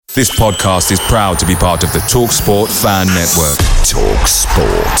This podcast is proud to be part of the TalkSport Fan Network.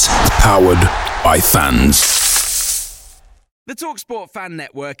 TalkSport. Powered by fans. The TalkSport Fan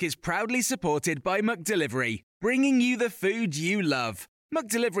Network is proudly supported by McDelivery, bringing you the food you love.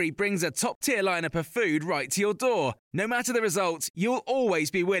 McDelivery brings a top-tier lineup of food right to your door. No matter the result, you'll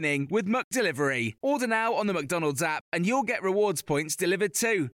always be winning with McDelivery. Order now on the McDonald's app and you'll get rewards points delivered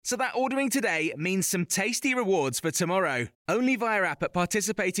too. So that ordering today means some tasty rewards for tomorrow. Only via app at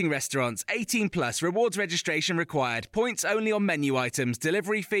participating restaurants. 18 plus. Rewards registration required. Points only on menu items.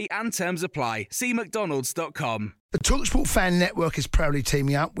 Delivery fee and terms apply. See mcdonalds.com. The TalkSport Fan Network is proudly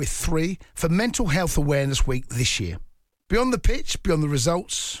teaming up with 3 for Mental Health Awareness Week this year. Beyond the pitch, beyond the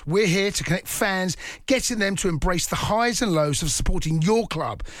results, we're here to connect fans, getting them to embrace the highs and lows of supporting your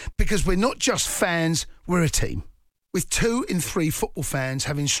club, because we're not just fans, we're a team. With 2 in 3 football fans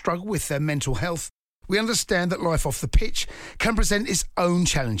having struggled with their mental health, we understand that life off the pitch can present its own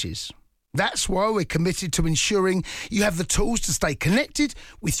challenges. That's why we're committed to ensuring you have the tools to stay connected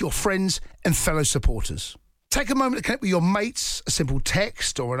with your friends and fellow supporters. Take a moment to connect with your mates. A simple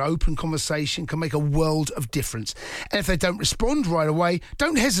text or an open conversation can make a world of difference. And if they don't respond right away,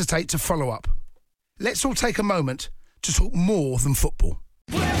 don't hesitate to follow up. Let's all take a moment to talk more than football.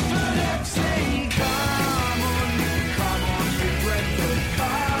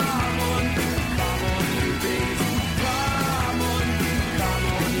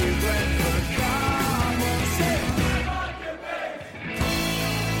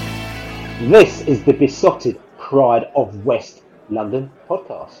 This is the Besotted Pride of West London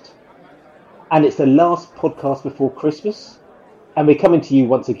podcast. And it's the last podcast before Christmas. And we're coming to you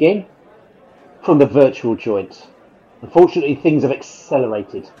once again from the virtual joint. Unfortunately, things have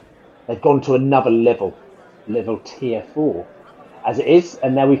accelerated. They've gone to another level tier 4 as it is.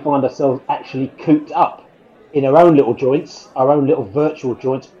 And now we find ourselves actually cooped up in our own little joints, our own little virtual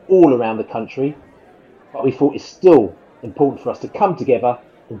joints all around the country. But we thought it's still important for us to come together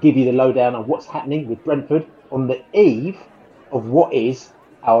and give you the lowdown on what's happening with Brentford on the eve of what is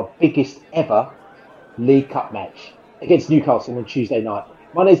our biggest ever League Cup match against Newcastle on Tuesday night.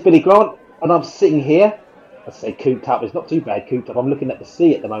 My name's Billy Grant and I'm sitting here, I say cooped up, it's not too bad cooped up, I'm looking at the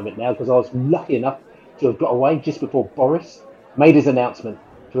sea at the moment now because I was lucky enough to have got away just before Boris made his announcement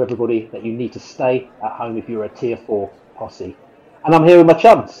to everybody that you need to stay at home if you're a tier 4 posse. And I'm here with my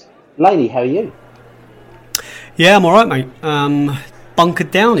chums. Laney, how are you? Yeah, I'm alright mate.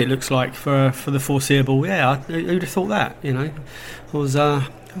 Bunkered down, it looks like, for the foreseeable. Yeah, who'd have thought that? You know, I was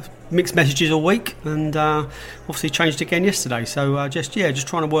mixed messages all week, and obviously changed again yesterday. So just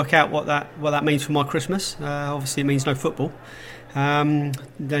trying to work out what that means for my Christmas. Obviously, it means no football. And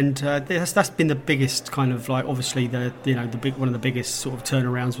that's been the biggest kind of, like, obviously one of the biggest sort of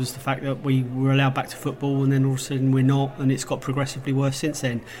turnarounds was the fact that we were allowed back to football, and then all of a sudden we're not, and it's got progressively worse since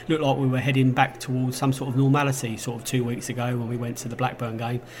then. Looked like we were heading back towards some sort of normality sort of 2 weeks ago when we went to the Blackburn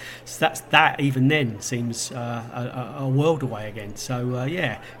game. So that even then seems a world away again. So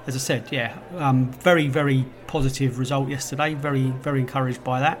as I said, very, very positive result yesterday. Very, very encouraged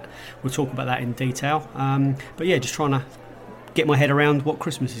by that. We'll talk about that in detail. But yeah, just trying to get my head around what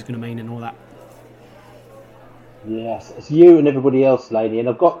Christmas is going to mean and all that. Yes, it's you and everybody else, lady. And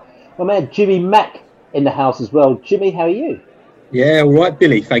I've got my man Jimmy Mack in the house as well. Jimmy, how are you? Yeah, all right,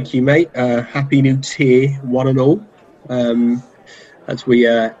 Billy. Thank you, mate. Happy new tier 1 and all. As we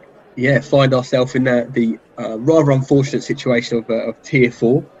find ourselves in the rather unfortunate situation of tier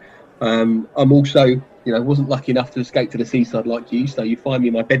 4. I'm also, wasn't lucky enough to escape to the seaside like you. So you find me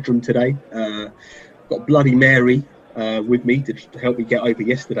in my bedroom today. Got Bloody Mary with me to help me get over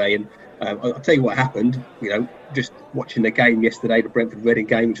yesterday, and I'll tell you what happened. Just watching the game yesterday, the Brentford Reading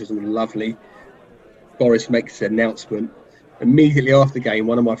game, which was lovely. Boris makes an announcement immediately after the game.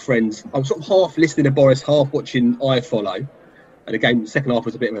 One of my friends, I was sort of half listening to Boris, half watching iFollow, and the game, the second half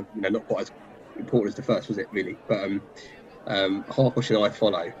was a bit of not quite as important as the first, was it really? But half watching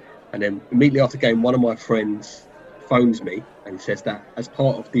iFollow, and then immediately after the game, one of my friends phones me and says that as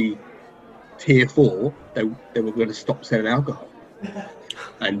part of the tier 4, they were going to stop selling alcohol.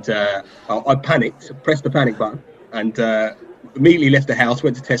 And I panicked, pressed the panic button, and immediately left the house,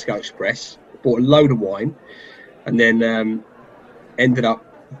 went to Tesco Express, bought a load of wine, and then ended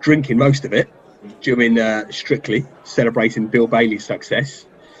up drinking most of it during Strictly, celebrating Bill Bailey's success.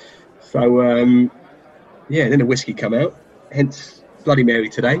 So, then the whiskey come out, hence Bloody Mary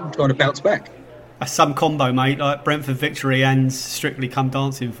today, trying to bounce back. That's some combo, mate. Like Brentford victory and Strictly Come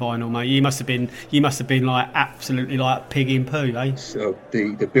Dancing final, mate. You must have been like absolutely like pig in poo, eh? So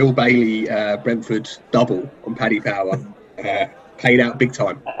the Bill Bailey Brentford double on Paddy Power paid out big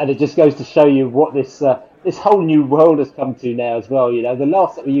time. And it just goes to show you what this this whole new world has come to now as well. The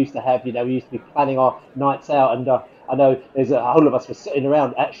last that we used to have, we used to be planning our nights out, and I know there's a whole of us were sitting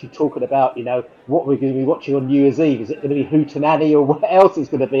around actually talking about, what we're going to be watching on New Year's Eve. Is it going to be Hootenanny or what else it's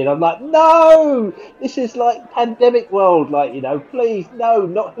going to be? And I'm like, no, this is like pandemic world. Like, please, no,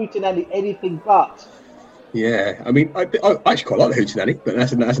 not Hootenanny, anything but. Yeah, I mean, I actually quite like the Hootenanny, but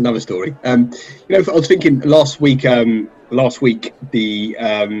that's another story. I was thinking last week, the,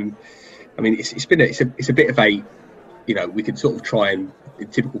 I mean, it's a bit of a, we could sort of try and, in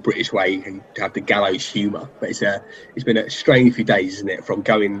typical British way, and have the gallows humour, but it's been a strange few days, isn't it? From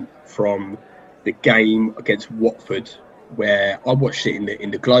going from the game against Watford, where I watched it in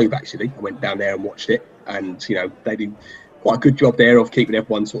the Globe. Actually, I went down there and watched it, and they did quite a good job there of keeping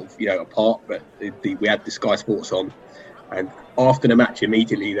everyone sort of apart. But we had the Sky Sports on, and after the match,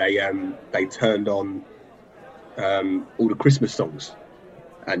 immediately they turned on all the Christmas songs,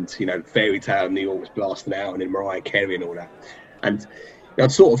 and Fairy Tale of New York was blasting out, and then Mariah Carey and all that. And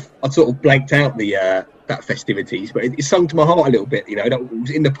I'd sort of blanked out the that festivities, but it sung to my heart a little bit. It was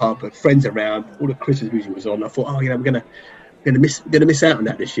in the pub, but friends around, all the Christmas music was on. I thought, we're gonna miss out on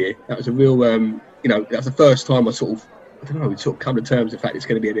that this year. That was a real, that was the first time I sort of come to terms with the fact it's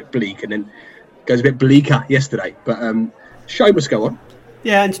going to be a bit bleak, and then it goes a bit bleaker yesterday. But show must go on.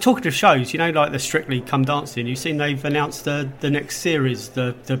 Yeah, and talking of shows, like the Strictly Come Dancing, you've seen they've announced the next series,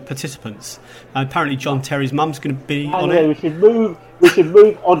 the participants. Apparently John Terry's mum's going to be on it. We should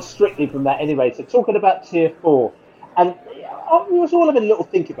move on Strictly from that anyway. So talking about Tier 4, and we was all having a little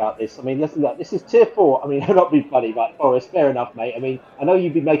think about this. I mean, listen, look, this is Tier 4. I mean, I'm not being funny, but Forrest, fair enough, mate. I mean, I know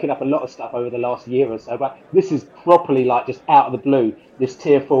you've been making up a lot of stuff over the last year or so, but this is properly like just out of the blue, this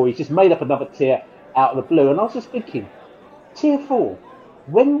Tier 4. He's just made up another tier out of the blue. And I was just thinking, Tier 4,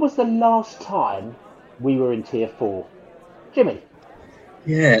 when was the last time we were in Tier 4? Jimmy?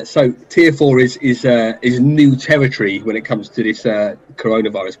 Yeah, so Tier 4 is new territory when it comes to this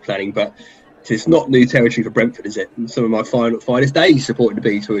coronavirus planning, but it's not new territory for Brentford, is it? And some of my finest days supporting the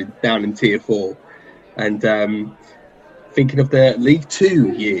Bees were down in Tier 4. And thinking of the League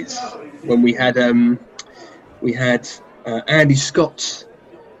 2 years, when we had Andy Scott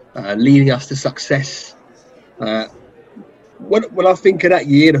leading us to success. When I think of that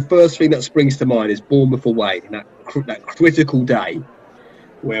year, the first thing that springs to mind is Bournemouth away, in that critical day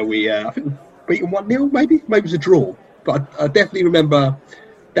where we, I think, we beaten 1-0, maybe it was a draw. But I definitely remember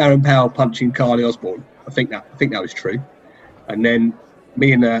Darren Powell punching Carly Osborne. I think that was true. And then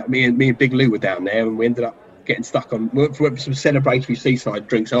me and Big Lou were down there, and we ended up getting stuck on. We went for some celebratory seaside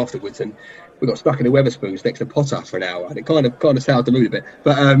drinks afterwards, and we got stuck in the Wetherspoons next to Potter for an hour, and it kind of soured the mood a bit.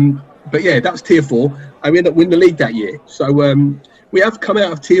 But yeah, that was Tier 4, and we ended up winning the league that year. So we have come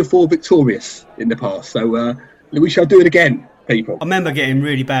out of Tier 4 victorious in the past. So we shall do it again, people. I remember getting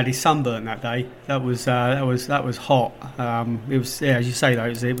really badly sunburnt that day. That was hot. It was, yeah, as you say though,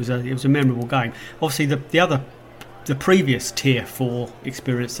 it was a memorable game. Obviously, the previous Tier 4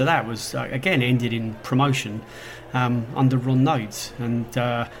 experience to that was again ended in promotion under Ron Nodes, and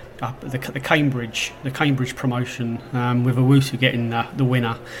the Cambridge promotion with Owusu getting the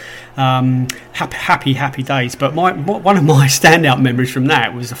winner. Happy days. But one of my standout memories from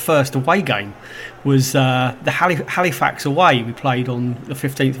that was the first away game. Was the Halifax away we played on the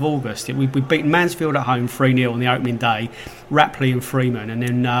 15th of August. We'd beaten Mansfield at home 3-0 on the opening day, Rapley and Freeman, and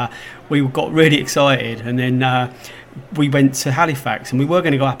then we got really excited, and then we went to Halifax, and we were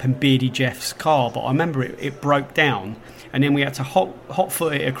going to go up in Beardy Jeff's car, but I remember it broke down, and then we had to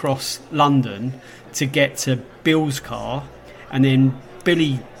hot-foot it across London to get to Bill's car, and then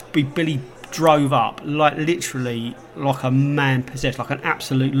Billy drove up literally like a man possessed, like an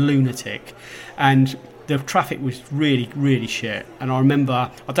absolute lunatic, and the traffic was really, really shit. And I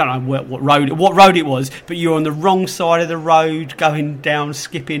remember, I don't know what road it was, but you were on the wrong side of the road, going down,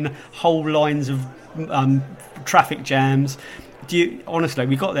 skipping whole lines of traffic jams. Honestly,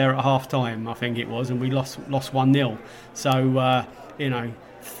 we got there at half time, I think it was, and we lost 1-0. So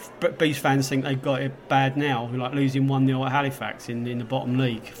Bees fans think they've got it bad now, like losing 1-0 at Halifax in the bottom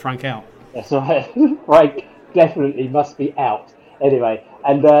league. Frank out. That's right. Frank definitely must be out. Anyway,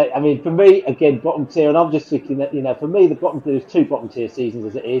 and I mean, for me, again, bottom tier, and I'm just thinking that, for me, the bottom there's two bottom tier seasons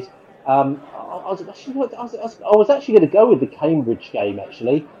as it is. I was actually going to go with the Cambridge game,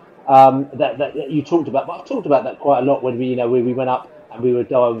 actually. That you talked about, but I've talked about that quite a lot when we went up and we were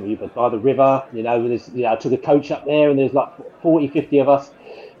down by the river. I took a coach up there, and there's like 40-50 of us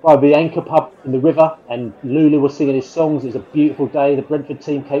by the Anchor pub in the river, and Lulu was singing his songs. It was a beautiful day. The Brentford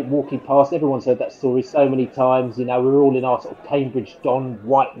team came walking past. Everyone's heard that story so many times. We were all in our sort of Cambridge Don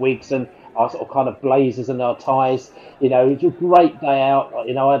white wigs, and our sort of kind of blazers and our ties. You know, it was a great day out.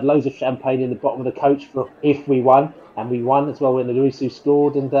 You know, I had loads of champagne in the bottom of the coach for if we won, and we won as well when the Luisu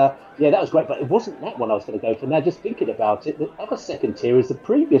scored. And yeah, that was great. But it wasn't that one I was going to go for. Now, just thinking about it, the other second tier is the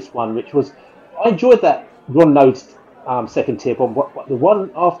previous one, which was I enjoyed that Ron Nodes second tier one. The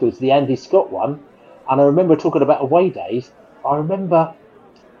one afterwards, the Andy Scott one, and I remember talking about away days. I remember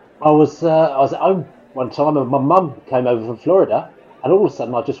I was at home one time and my mum came over from Florida, and all of a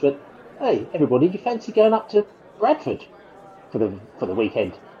sudden I just went, "Hey, everybody, do you fancy going up to Bradford for the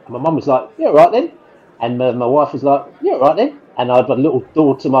weekend?" And my mum was like, "Yeah, all right then," and my wife was like, "Yeah, all right then." And I had my little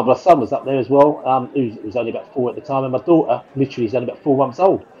daughter, my son was up there as well, who was only about 4 at the time, and my daughter literally is only about 4 months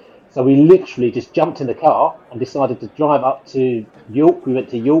old. So we literally just jumped in the car and decided to drive up to York. We went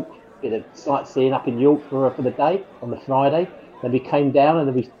to York, did a sightseeing up in York for the day on the Friday. Then we came down and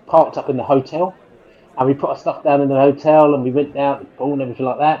then we parked up in the hotel, and we put our stuff down in the hotel and we went down to the pool and everything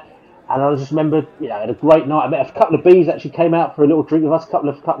like that. And I just remember, you know, I had a great night. I met a couple of bees actually came out for a little drink with us. A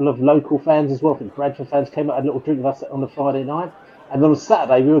couple of local fans as well. I think Brentford fans came out, had a little drink with us on the Friday night. And then on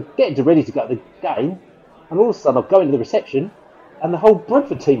Saturday we were getting ready to go to the game, and all of a sudden I go into the reception, and the whole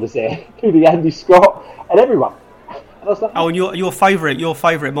Brentford team was there, including Andy Scott and everyone. And I was like, oh, and your favourite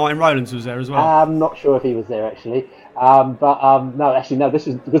Martin Rowlands was there as well. I'm not sure if he was there actually, no.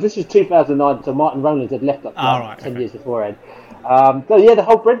 This was 2009, so Martin Rowlands had left 10 years beforehand. So yeah, the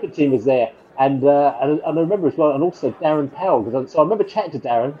whole Brentford team was there, and I remember as well, and also Darren Powell. So I remember chatting to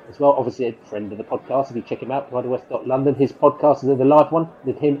Darren as well, obviously a friend of the podcast. If you check him out, PrideofWest.London, his podcast is the live one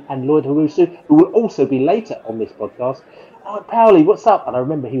with him and Lloyd Harusu, who will also be later on this podcast. Oh, Powley, what's up? And I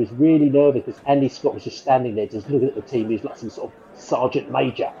remember he was really nervous because Andy Scott was just standing there, just looking at the team. He was like some sort of sergeant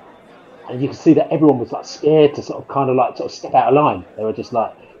major, and you could see that everyone was like scared to sort of step out of line. They were just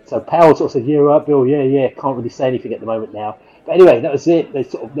like, so Powell sort of said, "Yeah, right, Bill, yeah, can't really say anything at the moment now." But anyway, that was it. They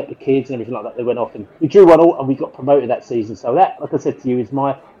sort of met the kids and everything like that. They went off and we drew 1-1 and we got promoted that season. So that, like I said to you, is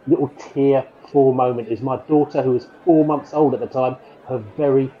my little tier 4 moment. Is my daughter, who was 4 months old at the time, her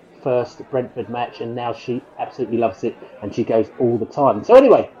very first Brentford match, and now she absolutely loves it and she goes all the time. So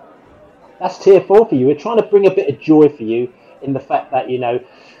anyway, that's tier 4 for you. We're trying to bring a bit of joy for you in the fact that, you know,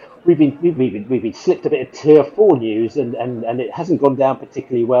 we've been slipped a bit of tier 4 news, and it hasn't gone down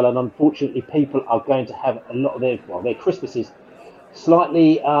particularly well, and unfortunately people are going to have a lot of their Christmases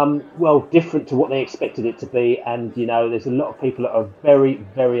slightly different to what they expected it to be. And you know, there's a lot of people that are very,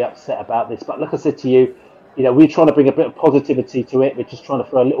 very upset about this. But like I said to you, you know, we're trying to bring a bit of positivity to it. We're just trying to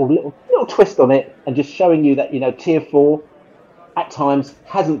throw a little twist on it, and just showing you that, you know, tier 4 at times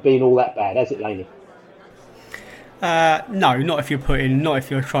hasn't been all that bad, has it, Laney? No, not if you're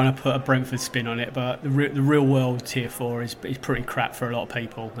trying to put a Brentford spin on it. But the real world tier 4 is pretty crap for a lot of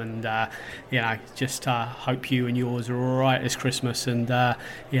people, and you know, just hope you and yours are all right this Christmas, and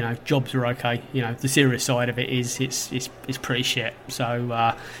you know, jobs are okay. You know, the serious side of it is it's pretty shit.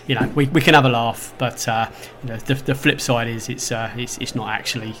 So you know, we can have a laugh, but you know, the flip side is it's not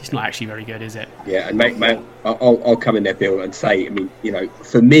actually very good, is it? Yeah, and mate, I'll come in there, Bill, and say, I mean, you know,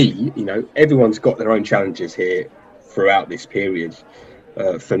 for me, you know, everyone's got their own challenges here throughout this period.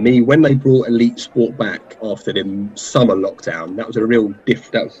 For me, when they brought Elite Sport back after the summer lockdown, that was a real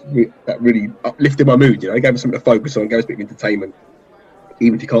that really uplifted my mood. You know, it gave us something to focus on, gave us a bit of entertainment,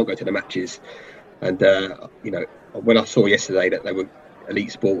 even if you can't go to the matches. And you know, when I saw yesterday that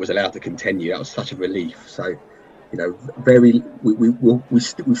Elite Sport was allowed to continue, that was such a relief. So, you know,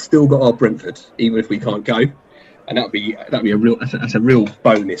 we've still got our Brentford, even if we can't go. And that'd be a real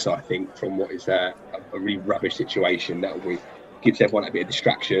bonus, I think, from what is a really rubbish situation. That gives everyone a bit of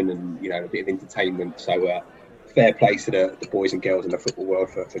distraction and, you know, a bit of entertainment. So fair play to the boys and girls in the football world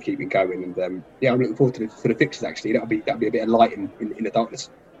for keeping going. And yeah, I'm looking forward to the fixtures. Actually, that'd be a bit of light in the darkness.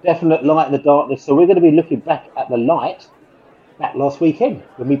 Definite light in the darkness. So we're going to be looking back at the light back last weekend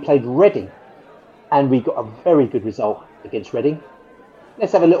when we played Reading, and we got a very good result against Reading.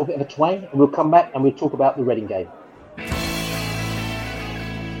 Let's have a little bit of a twang, and we'll come back and we'll talk about the Reading game.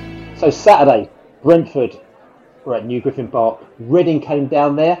 So Saturday, Brentford were at New Griffin Park. Reading came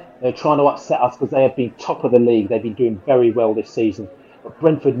down there. They were trying to upset us because they have been top of the league. They've been doing very well this season. But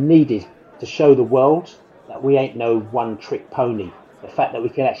Brentford needed to show the world that we ain't no one-trick pony. The fact that we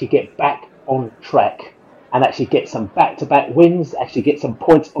can actually get back on track and actually get some back-to-back wins, actually get some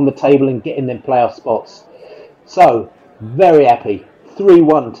points on the table and get in them playoff spots. So, very happy.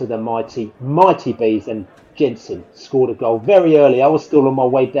 3-1 to the mighty Bees, and Jensen scored a goal very early. I was still on my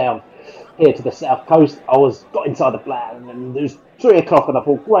way down here to the south coast. I got inside the flat, and there was 3 o'clock, and I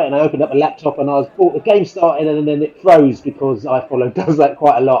thought, great, and I opened up a laptop, and the game started, and then it froze, because iFollow does that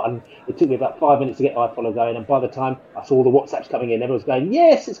quite a lot, and it took me about 5 minutes to get iFollow going, and by the time I saw the WhatsApps coming in, everyone was going,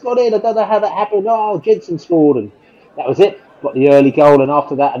 yes, it's got in, I don't know how that happened, Jensen scored, and that was it. Got the early goal, and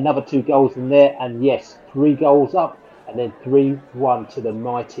after that, another 2 goals in there, and yes, 3 goals up, and then 3-1 to the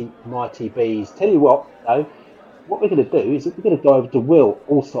mighty Bees. Tell you what, though, what we're going to do is we're going to go over to Will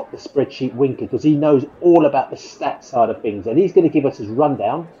Allsop, the spreadsheet winker, because he knows all about the stats side of things, and he's going to give us his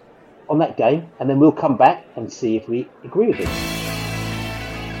rundown on that game, and then we'll come back and see if we agree with him.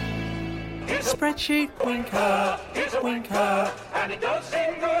 Spreadsheet winker, he's a winker, and it does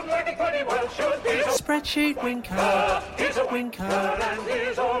seem good like it pretty well should be. Spreadsheet winker, he's a winker, and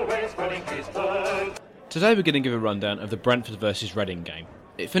he's always putting his word. Today we're going to give a rundown of the Brentford versus Reading game.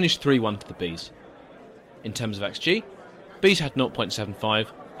 It finished 3-1 to the Bees. In terms of XG, Bees had 0.75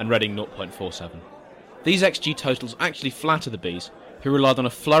 and Reading 0.47. These XG totals actually flatter the Bees, who relied on a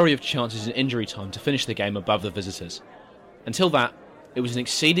flurry of chances in injury time to finish the game above the visitors. Until that, it was an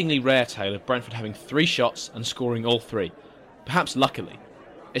exceedingly rare tale of Brentford having 3 shots and scoring all 3, perhaps luckily,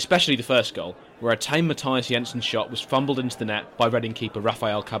 especially the first goal, where a tame Matthias Jensen shot was fumbled into the net by Reading keeper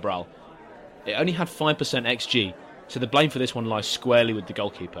Rafael Cabral. It only had 5% XG, so the blame for this one lies squarely with the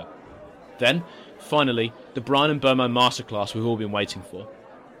goalkeeper. Then, finally, the Brian Mbeumo masterclass we've all been waiting for.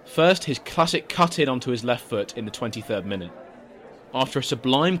 First, his classic cut-in onto his left foot in the 23rd minute. After a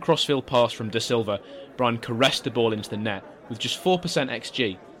sublime crossfield pass from De Silva, Brian caressed the ball into the net with just 4%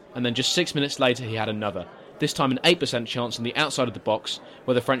 XG, and then just 6 minutes later he had another, this time an 8% chance on the outside of the box,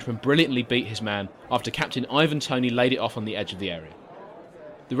 where the Frenchman brilliantly beat his man after captain Ivan Toney laid it off on the edge of the area.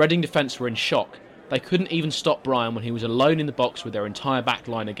 The Reading defence were in shock. They couldn't even stop Brian when he was alone in the box with their entire back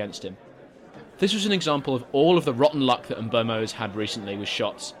line against him. This was an example of all of the rotten luck that Mbeumo has had recently with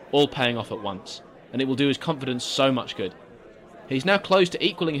shots, all paying off at once, and it will do his confidence so much good. He's now close to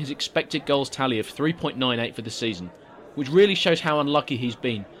equalling his expected goals tally of 3.98 for the season, which really shows how unlucky he's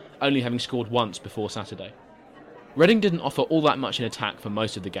been, only having scored once before Saturday. Reading didn't offer all that much in attack for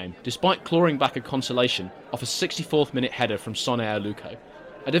most of the game, despite clawing back a consolation off a 64th minute header from Sonny Aluko,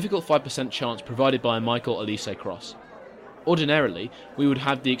 a difficult 5% chance provided by a Michael Elise cross. Ordinarily, we would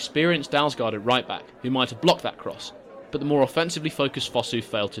have the experienced Dalsgaard at right back, who might have blocked that cross, but the more offensively focused Fosu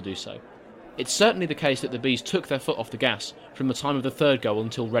failed to do so. It's certainly the case that the Bees took their foot off the gas from the time of the third goal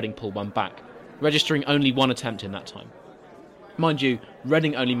until Reading pulled one back, registering only 1 attempt in that time. Mind you,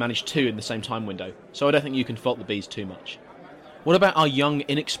 Reading only managed 2 in the same time window, so I don't think you can fault the Bees too much. What about our young,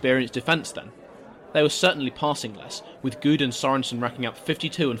 inexperienced defence then? They were certainly passing less, with Good and Sorensen racking up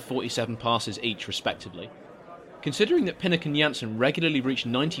 52 and 47 passes each respectively. Considering that Pinnock and Janssen regularly reached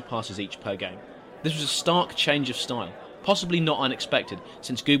 90 passes each per game, this was a stark change of style, possibly not unexpected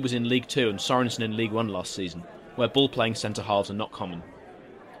since Good was in League 2 and Sorensen in League 1 last season, where ball-playing centre-halves are not common.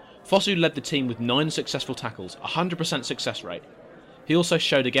 Fosu led the team with 9 successful tackles, 100% success rate. He also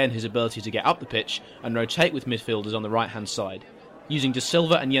showed again his ability to get up the pitch and rotate with midfielders on the right-hand side, using De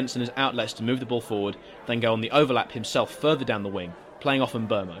Silva and Jensen as outlets to move the ball forward, then go on the overlap himself further down the wing, playing off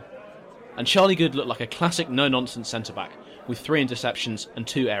Mbeumo. And Charlie Good looked like a classic no-nonsense centre-back, with 3 interceptions and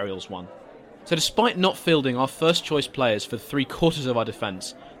 2 aerials won. So despite not fielding our first-choice players for 3/4 of our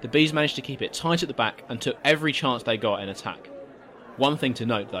defence, the Bees managed to keep it tight at the back and took every chance they got in attack. One thing to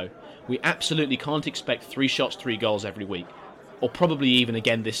note though, we absolutely can't expect 3 shots, 3 goals every week, or probably even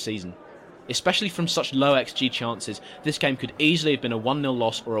again this season. Especially from such low XG chances, this game could easily have been a 1-0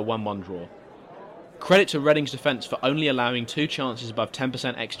 loss or a 1-1 draw. Credit to Reading's defence for only allowing 2 chances above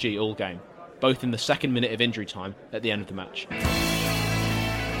 10% XG all game, both in the second minute of injury time at the end of the match.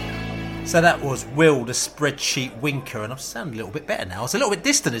 So that was Will, the spreadsheet winker, and I've sounded a little bit better now. I was a little bit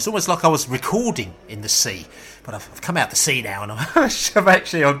distant. It's almost like I was recording in the sea, but I've come out the sea now and I'm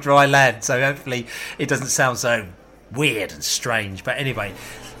actually on dry land, so hopefully it doesn't sound so weird and strange. But anyway,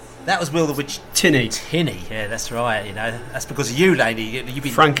 that was Will the Witch. Tinny, yeah, that's right. You know, that's because of you, lady. You've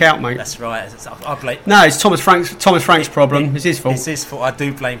been Frank out, mate. That's right. I blame. No, it's Thomas Frank's problem. It's his fault. It's his fault. I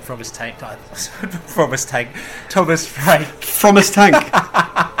do blame Fromas Tank. Thomas Frank. Fromas Tank.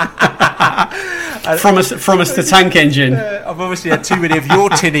 Fromas the tank engine. I've obviously had too many of your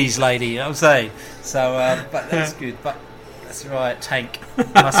tinnies, lady. You know what I'm saying? So, but that's good. But that's right. Tank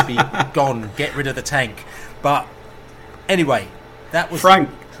must be gone. Get rid of the tank. But anyway, that was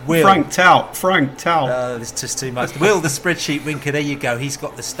Will. Frank Tout. There's just too much. Will, the spreadsheet winker, there you go. He's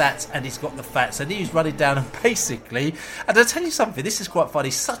got the stats and he's got the facts. And he's running down and basically, and I'll tell you something, this is quite funny.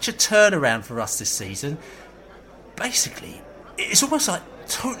 Such a turnaround for us this season. Basically, it's almost like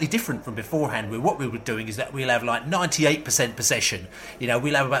totally different from beforehand. Where what we were doing is that we'll have like 98% possession.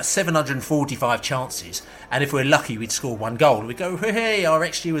 We'll have about 745 chances, and if we're lucky, we'd score one goal. We go, hey, our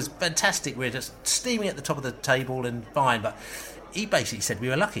XG was fantastic. We're just steaming at the top of the table and fine. But he basically said we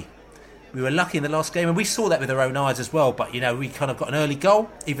were lucky. We were lucky in the last game, and we saw that with our own eyes as well. But, we kind of got an early goal,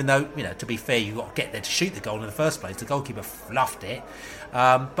 even though, to be fair, you've got to get there to shoot the goal in the first place. The goalkeeper fluffed it.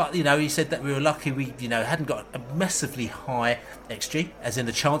 But, he said that we were lucky we, hadn't got a massively high XG, as in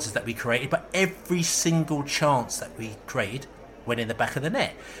the chances that we created, but every single chance that we created went in the back of the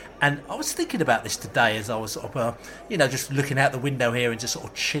net. And I was thinking about this today as I was sort of, just looking out the window here and just sort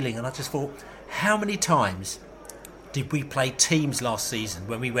of chilling, and I just thought, how many times did we play teams last season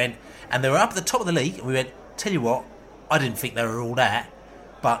when we went and they were up at the top of the league and we went, tell you what, I didn't think they were all that,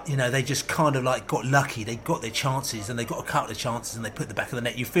 but they just kind of like got lucky. They got their chances and they got a couple of chances and they put the back of the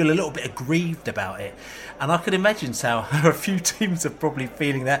net. You feel a little bit aggrieved about it, and I could imagine how a few teams are probably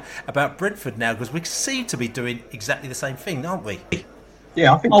feeling that about Brentford now, because we seem to be doing exactly the same thing, aren't we?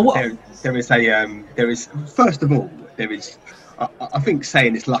 Yeah, I think there is first of all, there is. I think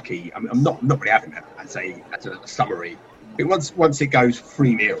saying it's lucky, I'm not really having that as a summary. I think once it goes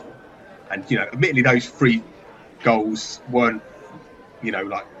 3-0, and admittedly those 3 goals weren't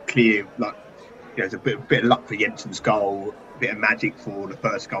like clear, like there's a bit of luck for Jensen's goal, a bit of magic for the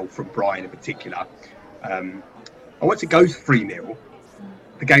first goal from Brian in particular. And once it goes 3-0,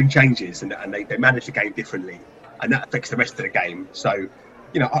 the game changes and they manage the game differently, and that affects the rest of the game. So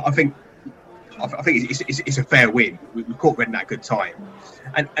I think it's a fair win. We caught Reading at a good time,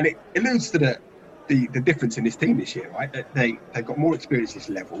 and it alludes to the difference in this team this year, right? They've got more experience at this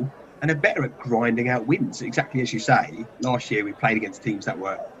level, and they're better at grinding out wins. Exactly as you say. Last year we played against teams that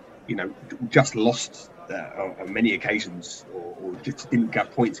were, just lost on many occasions, or just didn't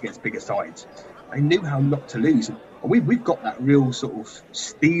get points against bigger sides. They knew how not to lose, and we've got that real sort of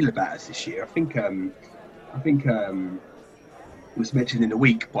steel about us this year. I think. It was mentioned in the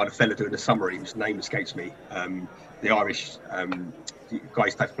week by the fella doing the summary, whose name escapes me. The Irish guy who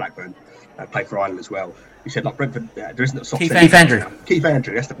plays for Blackburn, played for Ireland as well. He said, like Brentford, there isn't a soft centre. Keith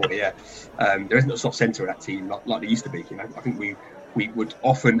Andrew, that's the point. Yeah, there isn't a soft centre in that team like there used to be. I think we would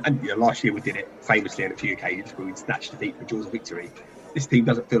often, and last year we did it famously on a few occasions where we'd snatch defeat for jaws of victory. This team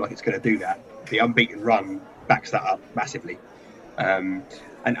doesn't feel like it's going to do that. The unbeaten run backs that up massively, and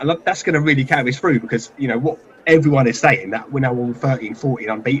that's going to really carry us through, because what everyone is saying, that we're now on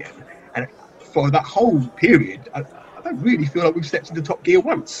 13-14 unbeaten, and for that whole period I don't really feel like we've stepped into top gear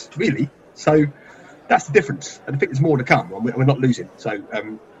once, really. So that's the difference, and I think there's more to come, and we're not losing. So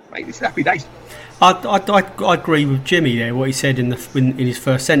mate, it's happy days. I agree with Jimmy there, what he said in his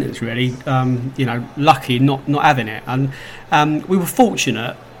first sentence, really. Lucky not having it, and we were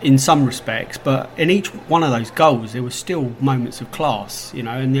fortunate in some respects, but in each one of those goals there were still moments of class,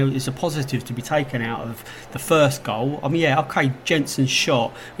 and there is a positive to be taken out of the first goal. Jensen's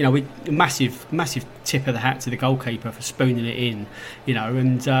shot, massive tip of the hat to the goalkeeper for spooning it in,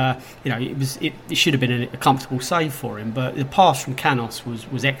 it should have been a comfortable save for him, but the pass from Canos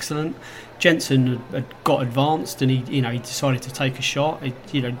was excellent. Jensen had got advanced, and he decided to take a shot.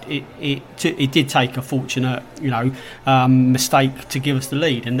 It did take a fortunate mistake to give us the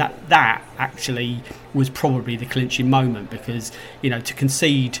lead, and that actually was probably the clinching moment, because to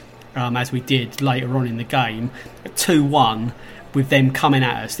concede as we did later on in the game, 2-1 with them coming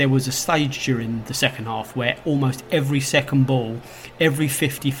at us. There was a stage during the second half where almost every second ball, every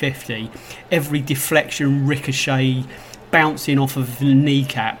 50-50, every deflection, ricochet, bouncing off of the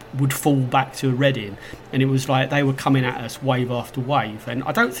kneecap would fall back to Reading, and it was like they were coming at us wave after wave, and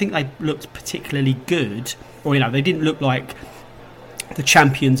I don't think they looked particularly good, or they didn't look like the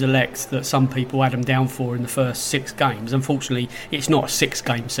champions elect that some people had them down for in the first 6 games. Unfortunately, it's not a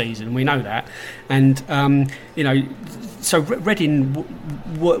 6-game season, we know that, and so Reading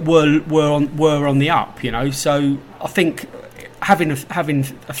were on the up, so I think having a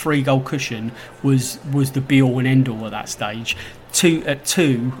 3-goal cushion was the be all and end all at that stage. At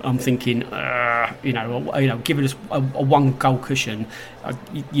two, I'm thinking, giving us a 1-goal cushion,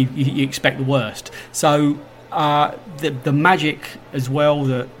 you expect the worst. So the magic as well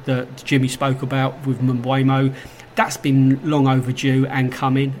that Jimmy spoke about with Mbeumo, that's been long overdue and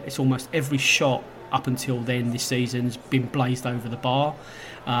coming. It's almost every shot up until then this season's been blazed over the bar.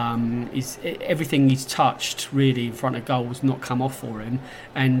 Everything he's touched really in front of goal has not come off for him,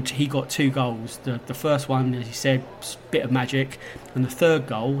 and he got 2 goals. The first one, as he said, bit of magic, and the third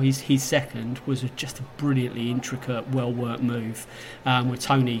goal, his second, was just a brilliantly intricate, well-worked move where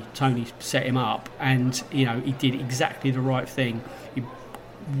Tony set him up, and he did exactly the right thing. He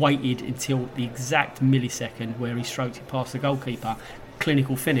waited until the exact millisecond where he stroked it past the goalkeeper.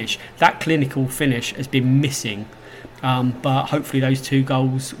 Clinical finish. That clinical finish has been missing. But hopefully those 2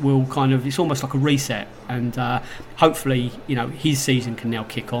 goals will it's almost like a reset, and hopefully his season can now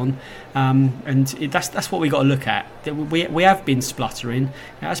kick on, and that's what we got to look at. We have been spluttering,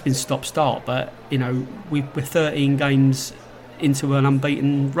 it has been stop-start, but we're 13 games into an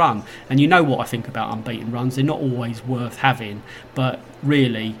unbeaten run, and what I think about unbeaten runs. They're not always worth having, but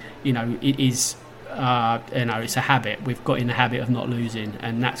really it is. It's a habit. We've got in the habit of not losing,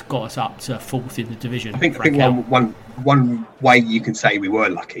 and that's got us up to 4th in the division. I think one way you can say we were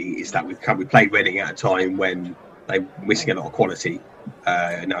lucky is that we played Reading at a time when they were missing a lot of quality.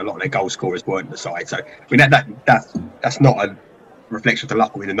 A lot of their goal scorers weren't the side. So that's not a reflection of the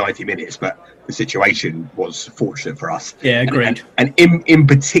luck within the 90 minutes, but the situation was fortunate for us. Yeah, agreed. And in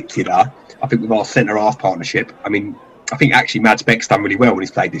particular, I think with our centre half partnership, I think actually Mads Beck's done really well when he's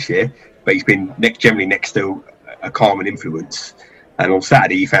played this year, but he's been generally next to a calm and influence. And on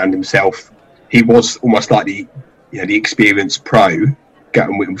Saturday, he found himself. He was almost like the experienced pro,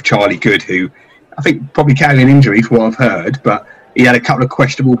 going with Charlie Good, who I think probably carried an injury from what I've heard, but he had a couple of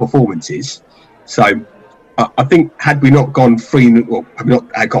questionable performances. So I think had we not gone 3, or had we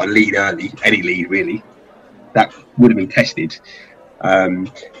not got a lead early, any lead really, that would have been tested.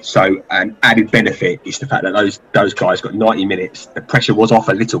 So an added benefit is the fact that those guys got 90 minutes. The pressure was off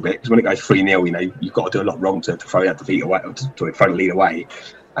a little bit, because when it goes 3-0, you've got to do a lot wrong to throw that defeat away, or to throw the lead away.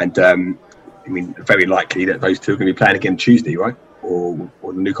 And very likely that those 2 are going to be playing again Tuesday, right, or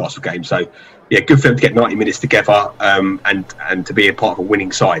the Newcastle game. So yeah, good for them to get 90 minutes together, and to be a part of a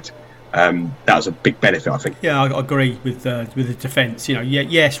winning side. That was a big benefit, I think. Yeah, I agree with the defence.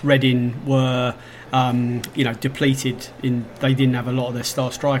 Yes, Reading were depleted in they didn't have a lot of their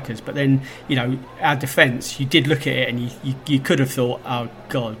star strikers, but then our defence, you did look at it and you could have thought, oh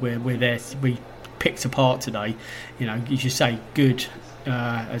God, we're there, we picked apart today. You should say Good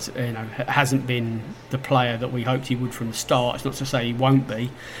hasn't been the player that we hoped he would from the start. It's not to say he won't be.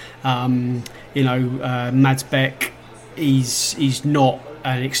 Mads Beck, he's not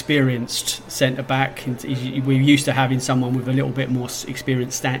an experienced centre back. We're used to having someone with a little bit more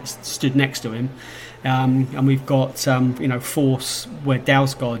experience stood next to him, and we've got Force where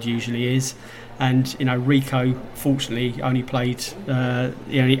Dalsgaard usually is, and Rico fortunately only played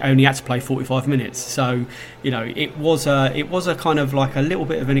only had to play 45 minutes. So it was a kind of like a little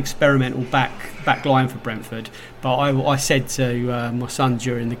bit of an experimental back line for Brentford. But I said to my son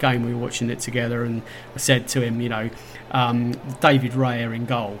during the game, we were watching it together, and I said to him, David Raya in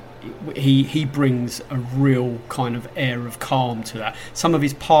goal, he brings a real kind of air of calm to that. Some of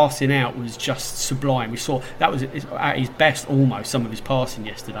his passing out was just sublime. We saw that was at his best almost, some of his passing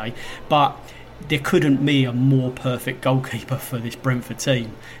yesterday, but there couldn't be a more perfect goalkeeper for this Brentford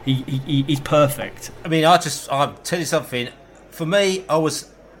team. He's perfect. I mean, I'll tell you something. For me,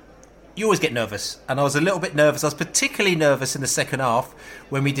 you always get nervous, and I was a little bit nervous. I was particularly nervous in the second half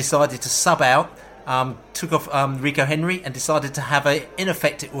when we decided to sub out, took off Rico Henry, and decided to have in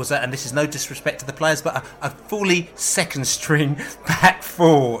effect it was and this is no disrespect to the players, but a fully second string back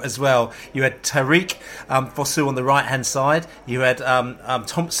 4 as well. You had Tariq Fosu on the right hand side, you had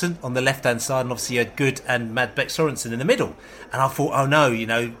Thompson on the left hand side, and obviously you had Good and Mad Beck Sorensen in the middle. And I thought, oh no,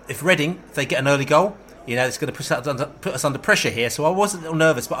 if Reading, if they get an early goal, it's going to put us under pressure here. So I was a little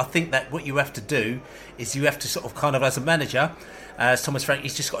nervous, but I think that what you have to do is you have to sort of kind of, as a manager, as Thomas Frank,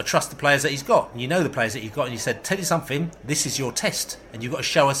 he's just got to trust the players that he's got. The players that you've got, and you said, tell you something, this is your test, and you've got to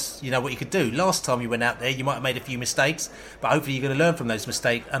show us, what you could do. Last time you went out there, you might have made a few mistakes, but hopefully you're going to learn from those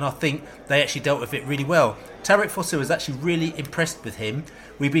mistakes, and I think they actually dealt with it really well. Tariq Fosu was actually really impressed with him.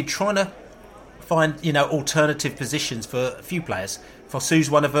 We've been trying to find, alternative positions for a few players. Fosu's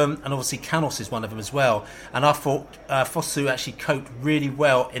one of them, and obviously Canos is one of them as well. And I thought Fosu actually coped really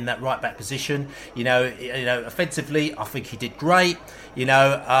well in that right back position. Offensively, I think he did great. He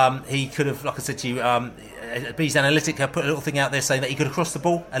could have, like I said to you, Bees Analytica put a little thing out there saying that he could have crossed the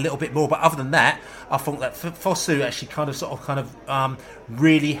ball a little bit more. But other than that, I thought that Fosu actually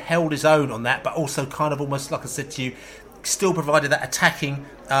really held his own on that, but also kind of almost, like I said to you, still provided that attacking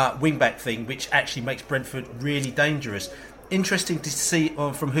wing-back thing, which actually makes Brentford really dangerous. Interesting to see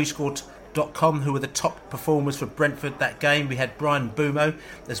from WhoScored.com who were the top performers for Brentford that game. We had Brian Bumo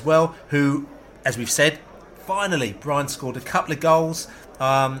as well, who, as we've said, finally Brian scored a couple of goals.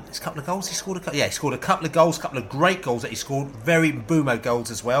 He scored a couple of goals, couple of great goals that he scored, very Bumo goals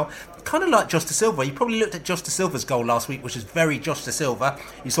as well. kind of like Josh De Silva. You probably looked at Josh De Silva's goal last week, which was very Josh De Silva.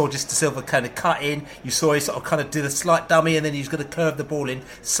 You saw Josh De Silva kind of cut in. You saw he sort of kind of did a slight dummy, and then he was going to curve the ball in.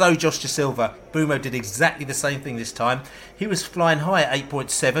 So Josh De Silva. Bumo did exactly the same thing this time. He was flying high at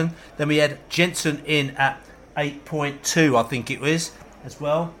 8.7. Then we had Jensen in at 8.2, I think it was, as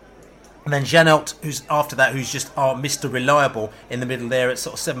well. And then Janelt, who's after that, who's just Mr. Reliable in the middle there at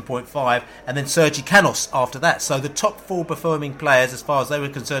sort of 7.5. And then Sergi Canos after that. So the top 4 performing players, as far as they were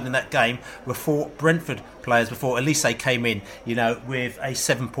concerned in that game, were 4 Brentford players before Elise came in, with a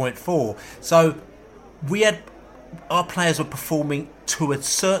 7.4. So our players were performing to a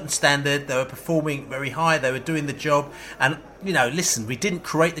certain standard. They were performing very high. They were doing the job. And, listen, we didn't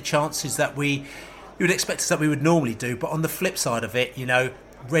create the chances that you would expect us that we would normally do. But on the flip side of it,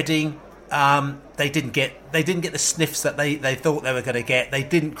 Reading... they didn't get the sniffs that they thought they were going to get. They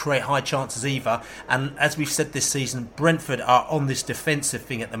didn't create high chances either. And as we've said this season, Brentford are on this defensive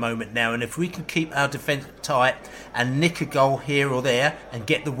thing at the moment now. And if we can keep our defence tight and nick a goal here or there and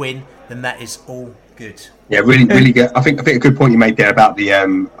get the win, then that is all good. Yeah, really, really good. I think a good point you made there about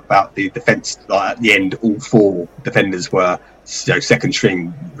the defence. Like, at the end, all 4 defenders were second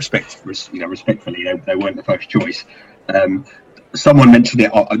string. Respectfully, they weren't the first choice. Someone mentioned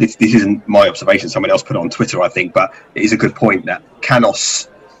it. This isn't my observation. Someone else put it on Twitter, I think, but it is a good point that Canos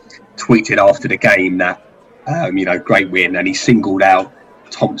tweeted after the game that great win, and he singled out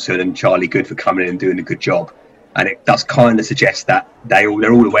Thompson and Charlie Good for coming in and doing a good job. And it does kind of suggest that they're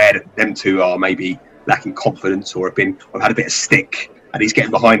all aware that them two are maybe lacking confidence or have had a bit of stick, and he's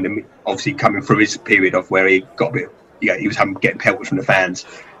getting behind them. Obviously, coming through his period of where he got a bit, he was getting pelted from the fans,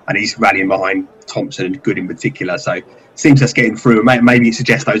 and he's rallying behind Thompson and Good in particular. So. Seems us getting through. Maybe it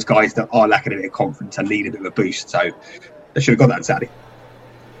suggests those guys that are lacking a bit of confidence and need a bit of a boost. So they should have got that on Saturday.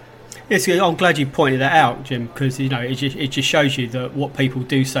 Yes, I'm glad you pointed that out, Jim, because it just shows you that what people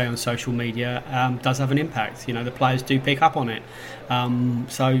do say on social media does have an impact. The players do pick up on it.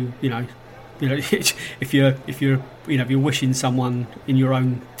 If you're wishing someone in your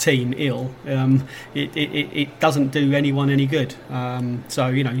own team ill, it doesn't do anyone any good.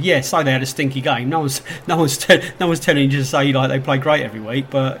 So they had a stinky game. No one's telling you to say like they play great every week,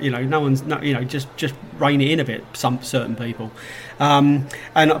 but no one's just rein it in a bit. Some certain people.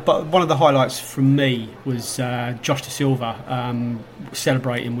 But one of the highlights from me was Josh De Silva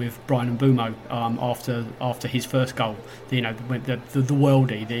celebrating with Brian and Bumo after his first goal. The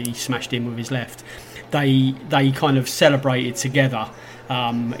worldie that he smashed in with his left. They kind of celebrated together.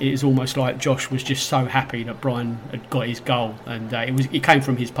 It was almost like Josh was just so happy that Brian had got his goal, and it came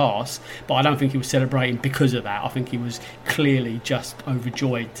from his pass. But I don't think he was celebrating because of that. I think he was clearly just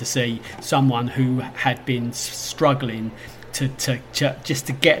overjoyed to see someone who had been struggling to just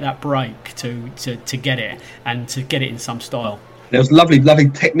to get that break, to get it, and to get it in some style. There was lovely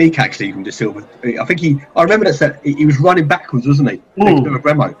technique actually from De Silva. I remember that he was running backwards, wasn't he? Next to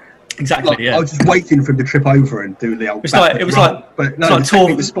Remo. Exactly. I was just waiting for him to trip over and do the old. It was like the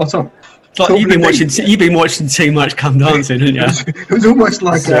technique was spot on. It's like you've been watching too much Come Dancing, haven't you? It was almost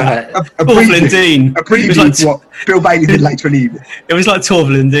like a preview. A preview of what Bill Bailey did later in the evening. It was like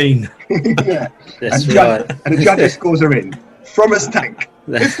Torval and Dean. Yeah. And the judges scores are in. Fromas tank.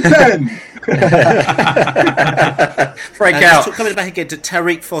 It's 10. Frank out. Coming back again to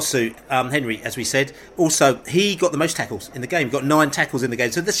Tariq Fosu, Henry, as we said. Also, he got the most tackles in the game. Got 9 tackles in the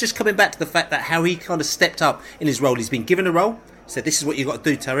game. So that's just coming back to the fact that how he kind of stepped up in his role. He's been given a role. Said, this is what you've got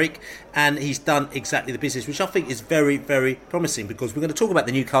to do, Tariq. And he's done exactly the business, which I think is very, very promising, because we're going to talk about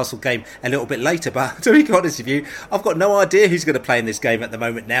the Newcastle game a little bit later. But to be honest with you, I've got no idea who's going to play in this game at the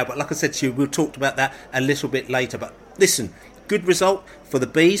moment now. But like I said to you, we'll talk about that a little bit later. But listen, good result for the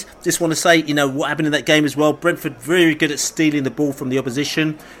Bees. Just want to say, what happened in that game as well. Brentford very good at stealing the ball from the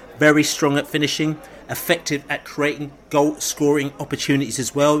opposition. Very strong at finishing. Effective at creating goal-scoring opportunities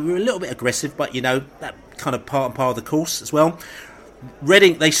as well. We were a little bit aggressive, but, that kind of part and part of the course as well.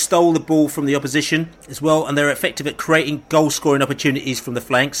 Reading, they stole the ball from the opposition as well, and they're effective at creating goal-scoring opportunities from the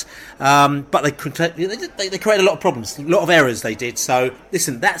flanks. But they created a lot of problems, a lot of errors they did. So,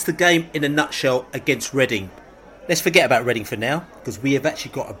 listen, that's the game in a nutshell against Reading. Let's forget about Reading for now, because we have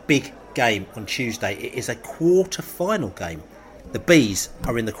actually got a big game on Tuesday. It is a quarter-final game. The Bees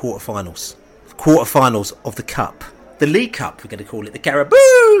are in the quarter-finals. Quarter-finals of the Cup. The League Cup, we're going to call it. The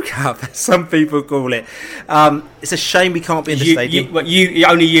Carabao Cup, some people call it. It's a shame we can't be in the stadium.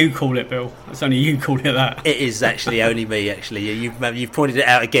 Only you call it, Bill. It's only you call it that. It is actually only me, actually. You've pointed it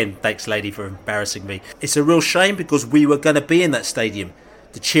out again. Thanks, lady, for embarrassing me. It's a real shame, because we were going to be in that stadium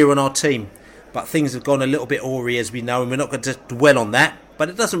to cheer on our team. But things have gone a little bit awry, as we know, and we're not going to dwell on that. But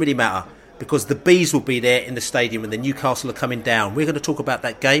it doesn't really matter, because the Bees will be there in the stadium and the Newcastle are coming down. We're going to talk about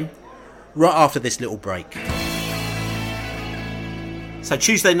that game. right after this little break. So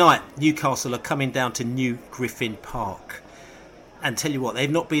Tuesday night, Newcastle are coming down to New Griffin Park. And tell you what, they've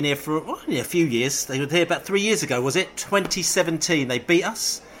not been here for only a few years. They were here about 3 years ago, was it? 2017. They beat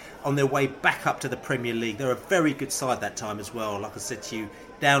us on their way back up to the Premier League. They're a very good side that time as well. Like I said to you,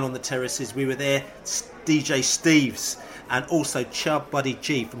 down on the terraces, we were there. DJ Steves and also Chub Buddy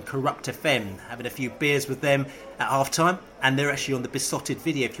G from Corrupt FM, having a few beers with them at half-time. And they're actually on the Besotted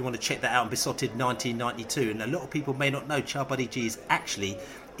video, if you want to check that out, on Besotted 1992. And a lot of people may not know Chub Buddy G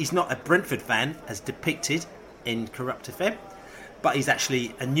he's not a Brentford fan, as depicted in Corrupt FM, but he's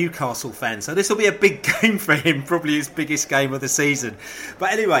actually a Newcastle fan. So this will be a big game for him, probably his biggest game of the season.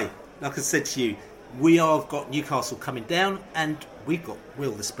 But anyway, like I said to you, we have got Newcastle coming down, and we've got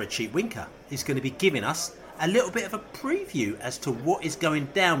Will the Spreadsheet Winker, who's going to be giving us a little bit of a preview as to what is going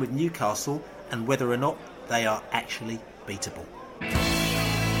down with Newcastle and whether or not they are actually beatable.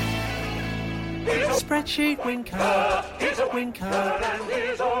 Spreadsheet Winker, he's a winker, and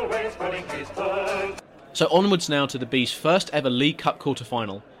he's always putting his foot. So onwards now to the Bees' first ever League Cup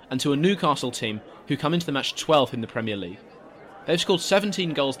quarter-final, and to a Newcastle team who come into the match 12th in the Premier League. They've scored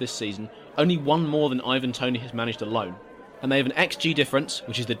 17 goals this season, only one more than Ivan Toney has managed alone, and they have an XG difference,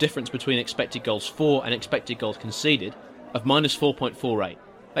 which is the difference between expected goals for and expected goals conceded, of minus 4.48.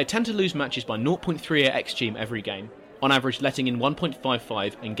 They tend to lose matches by 0.38 XG every game, on average letting in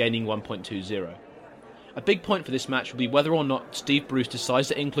 1.55 and gaining 1.20. A big point for this match will be whether or not Steve Bruce decides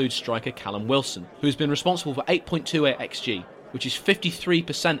to include striker Callum Wilson, who has been responsible for 8.28 XG, which is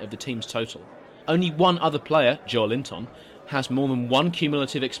 53% of the team's total. Only one other player, Joe Linton, has more than one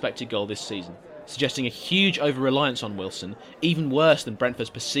cumulative expected goal this season, suggesting a huge over-reliance on Wilson, even worse than Brentford's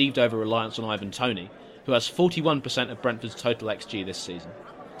perceived over-reliance on Ivan Toney, who has 41% of Brentford's total XG this season.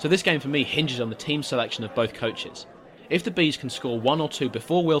 So this game for me hinges on the team selection of both coaches. If the Bees can score one or two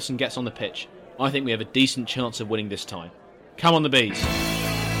before Wilson gets on the pitch, I think we have a decent chance of winning this tie. Come on the Bees.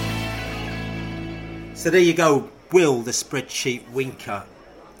 So there you go, Will the Spreadsheet Winker.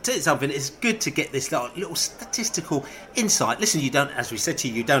 Tell you something, it's good to get this little statistical insight. Listen, you don't, as we said to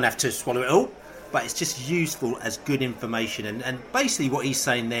you, you don't have to swallow it all, but it's just useful as good information. And basically what he's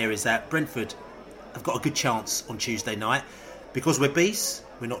saying there is that Brentford have got a good chance on Tuesday night. Because we're Bees,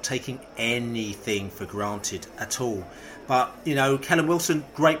 we're not taking anything for granted at all. But, you know, Callum Wilson,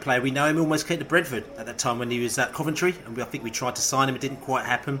 great player. We know him, almost came to Brentford at that time when he was at Coventry. And I think we tried to sign him. It didn't quite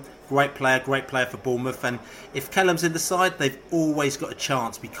happen. Great player for Bournemouth. And if Callum's in the side, they've always got a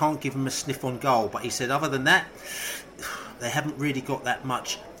chance. We can't give him a sniff on goal. But he said, other than that, they haven't really got that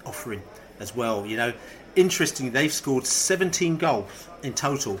much offering as well. You know, interestingly, they've scored 17 goals in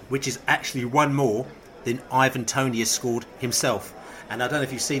total, which is actually one more than Ivan Toney has scored himself. And I don't know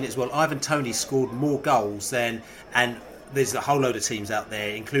if you've seen it as well. Ivan Toney scored more goals than, and there's a whole load of teams out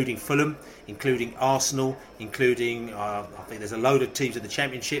there, including Fulham, including Arsenal, including I think there's a load of teams in the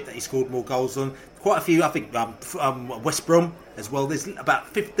Championship that he scored more goals on. Quite a few, I think West Brom as well. There's about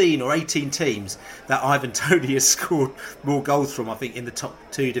 15 or 18 teams that Ivan Toney has scored more goals from, I think, in the top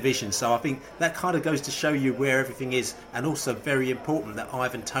two divisions. So I think that kind of goes to show you where everything is, and also very important that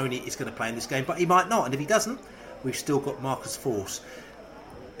Ivan Toney is going to play in this game, but he might not. And if he doesn't, we've still got Marcus Forss.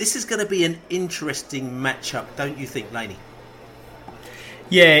 This is going to be an interesting matchup, don't you think, Laney?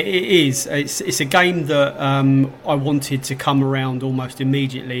 Yeah, it is. It's a game that I wanted to come around almost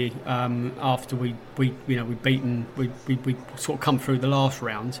immediately after we sort of come through the last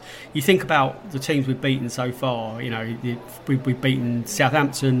round. You think about the teams we've beaten so far. You know, we've beaten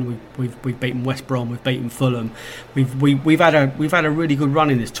Southampton, we've beaten West Brom, we've beaten Fulham. We've had a really good run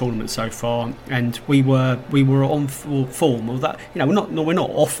in this tournament so far, and we were on form. Or that, you know, we're not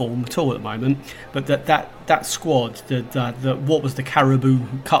off form at all at the moment. But that squad, what was the Caribou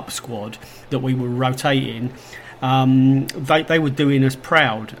Cup squad that we were rotating, they were doing us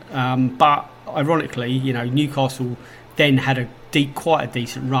proud. But ironically, you know, Newcastle then had quite a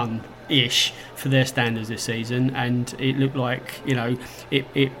decent run-ish for their standards this season, and it looked like, you know,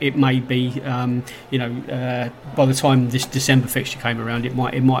 it may be, by the time this December fixture came around, it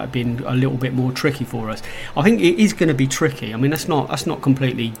might have been a little bit more tricky for us. I think it is going to be tricky. I mean, that's not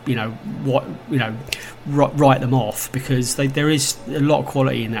completely, write them off, because there is a lot of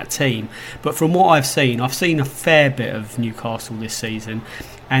quality in that team. But from what I've seen a fair bit of Newcastle this season,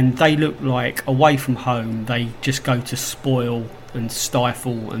 and they look like away from home they just go to spoil and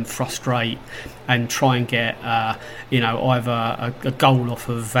stifle and frustrate and try and get either a goal off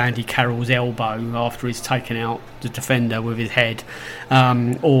of Andy Carroll's elbow after he's taken out the defender with his head, they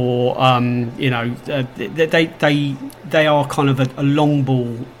are kind of a long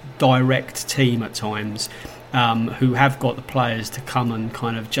ball direct team at times, who have got the players to come and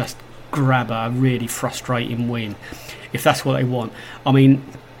kind of just grab a really frustrating win, if that's what they want. I mean,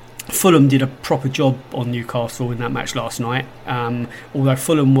 Fulham did a proper job on Newcastle in that match last night. Although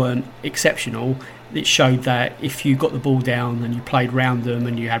Fulham weren't exceptional, it showed that if you got the ball down and you played round them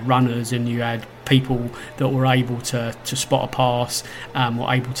and you had runners and you had people that were able to spot a pass,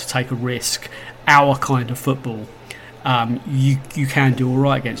 were able to take a risk, our kind of football, you can do all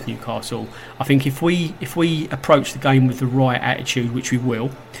right against Newcastle. I think if we approach the game with the right attitude, which we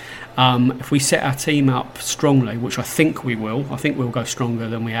will, if we set our team up strongly, which I think we will, I think we'll go stronger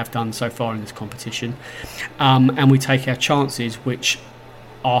than we have done so far in this competition, and we take our chances, which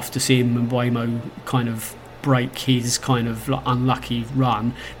after seeing Mbeumo kind of break his kind of unlucky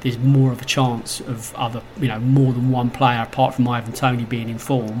run, there's more of a chance of other, more than one player apart from Ivan Toney being in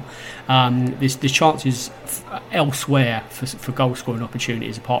form. There's chances elsewhere for goal scoring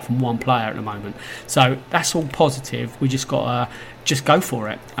opportunities apart from one player at the moment. So that's all positive. We just got to just go for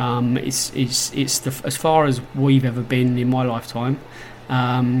it. It's as far as we've ever been in my lifetime.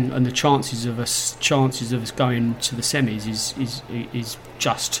 And the chances of us going to the semis is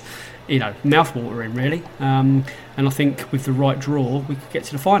just mouth-watering, really. And I think with the right draw, we could get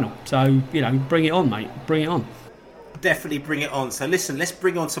to the final. So bring it on, mate. Bring it on. Definitely bring it on. So listen, let's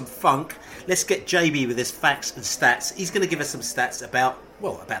bring on some funk. Let's get JB with his facts and stats. He's going to give us some stats about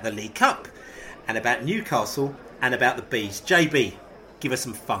the League Cup and about Newcastle and about the Bees. JB, give us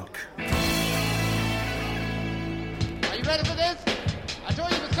some funk. Are you ready for this? I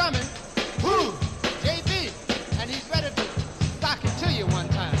told you it was coming. Woo! JB, and he's ready to sock it to you one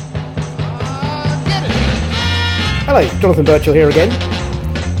time. Get it! Hello, Jonathan Birchall here again.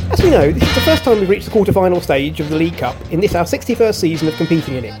 As we know, this is the first time we've reached the quarter-final stage of the League Cup in this our 61st season of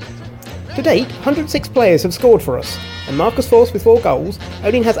competing in it. To date, 106 players have scored for us, and Marcus Forss with 4 goals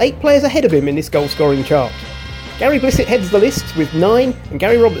only has 8 players ahead of him in this goal-scoring chart. Gary Blissett heads the list with 9, and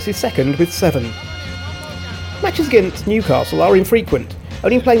Gary Roberts is second with 7. Matches against Newcastle are infrequent,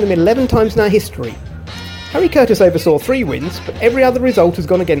 only playing them 11 times in our history. Harry Curtis oversaw 3 wins, but every other result has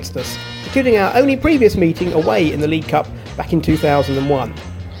gone against us, including our only previous meeting away in the League Cup back in 2001.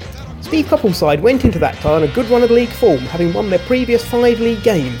 Steve Coppell's side went into that tie on a good run of league form, having won their previous 5 league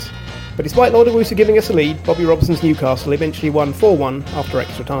games. But despite Lauderwooster giving us a lead, Bobby Robertson's Newcastle eventually won 4-1 after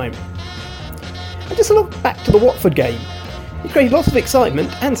extra time. And just a look back to the Watford game. It created lots of excitement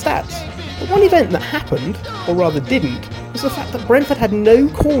and stats. But one event that happened, or rather didn't, was the fact that Brentford had no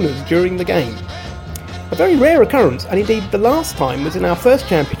corners during the game. A very rare occurrence, and indeed the last time was in our first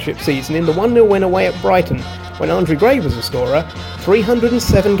championship season in the 1-0 win away at Brighton, when Andre Gray was the scorer,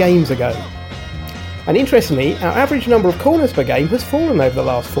 307 games ago. And interestingly, our average number of corners per game has fallen over the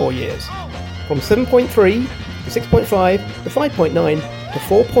last 4 years, from 7.3 to 6.5 to 5.9 to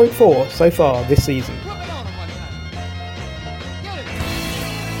 4.4 so far this season.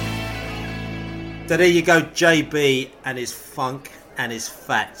 So there you go, JB and his funk and his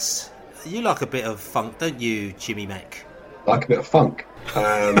facts. You like a bit of funk, don't you, Jimmy Mac? I like a bit of funk.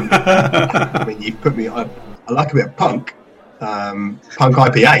 I mean, you've put me. I like a bit of punk. Punk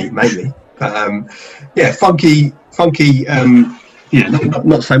IPA mainly. But funky.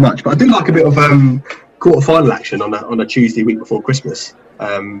 Not so much. But I do like a bit of quarter-final action on a Tuesday week before Christmas.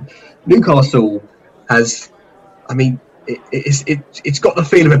 Newcastle has. I mean, it's got the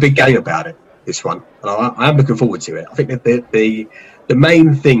feel of a big game about it. This one, and I am looking forward to it. I think that the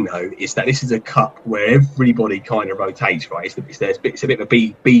main thing though is that this is a cup where everybody kind of rotates, right? It's a bit of a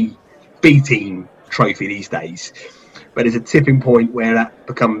B team trophy these days, but there's a tipping point where that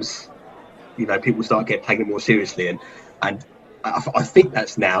becomes, people start taking it more seriously, and I think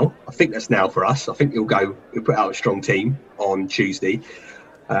that's now. I think that's now for us. I think we'll put out a strong team on Tuesday.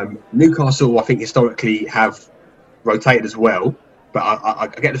 Newcastle, I think historically have rotated as well. But I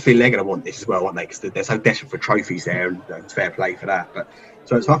get the feeling they're going to want this as well, aren't they? Because they're so desperate for trophies there, and it's fair play for that. But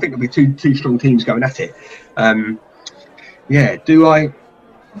so I think there'll be two strong teams going at it.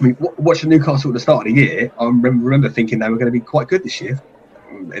 Watching Newcastle at the start of the year, I remember thinking they were going to be quite good this year.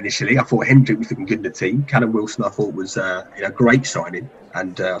 Initially, I thought Hendrick was looking good in the team. Callum Wilson, I thought was a great signing,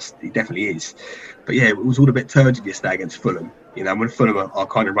 and he definitely is. But yeah, it was all a bit turgid yesterday against Fulham. When Fulham are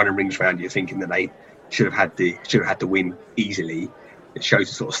kind of running rings around you, thinking that they should have had the win easily. It shows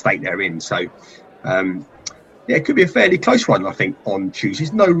the sort of state they're in. So, it could be a fairly close one, I think, on Tuesday.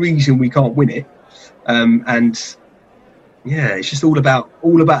 There's no reason we can't win it. It's just all about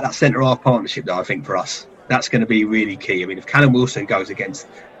that centre-half partnership, though, I think, for us. That's going to be really key. I mean, if Callum Wilson goes against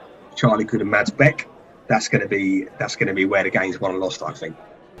Charlie Good and Mads Beck, that's going to be where the game's won and lost, I think.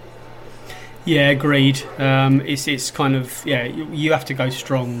 Yeah, agreed. It's kind of you have to go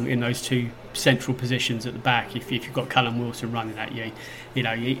strong in those two central positions at the back. If you've got Callum Wilson running at you,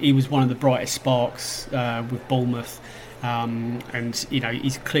 he was one of the brightest sparks with Bournemouth. And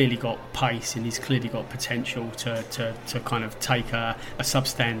he's clearly got pace and he's clearly got potential to kind of take a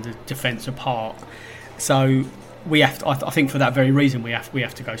substandard defence apart. So we have to, I think for that very reason we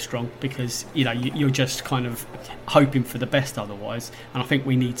have to go strong, because you're just kind of hoping for the best otherwise, and I think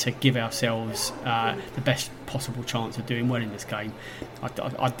we need to give ourselves the best possible chance of doing well in this game.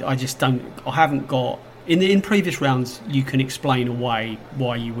 I just don't. I haven't got in previous rounds. You can explain away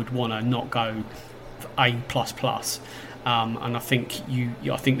why you would want to not go A++. And I think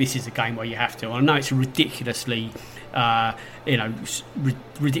I think this is a game where you have to. I know it's a ridiculously,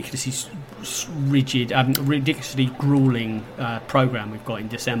 ridiculously rigid, ridiculously grueling program we've got in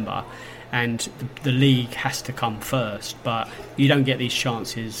December, and the league has to come first. But you don't get these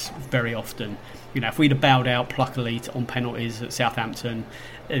chances very often. If we'd have bowed out pluckily on penalties at Southampton,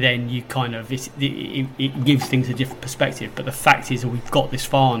 then you kind of it gives things a different perspective. But the fact is that we've got this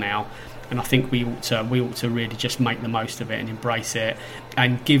far now. And I think we ought to really just make the most of it and embrace it,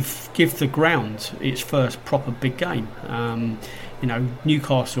 and give the ground its first proper big game.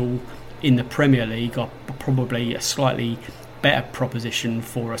 Newcastle in the Premier League are probably a slightly better proposition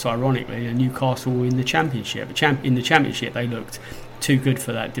for us, ironically, than Newcastle in the Championship. In the Championship, they looked too good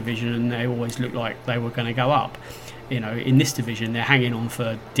for that division, and they always looked like they were going to go up. In this division, they're hanging on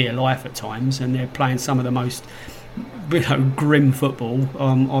for dear life at times, and they're playing some of the most grim football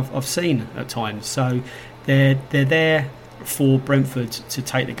I've seen at times. So they're there for Brentford to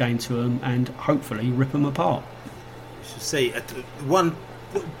take the game to them and hopefully rip them apart. See, one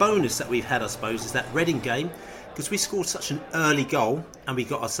bonus that we've had, I suppose, is that Reading game, because we scored such an early goal and we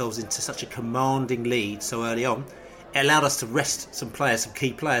got ourselves into such a commanding lead so early on. It allowed us to rest some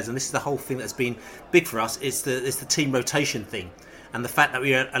key players, and this is the whole thing that's been big for us. It's the team rotation thing. And the fact that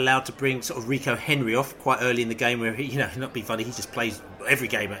we are allowed to bring sort of Rico Henry off quite early in the game, where not be funny, he just plays every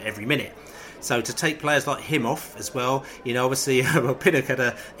game at every minute. So to take players like him off as well, obviously, Pinnock had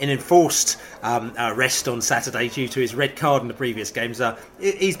an enforced rest on Saturday due to his red card in the previous games.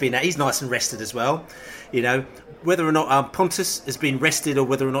 He's nice and rested as well. Whether or not Pontus has been rested or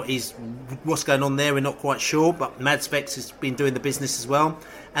whether or not what's going on there, we're not quite sure. But Madsvex has been doing the business as well.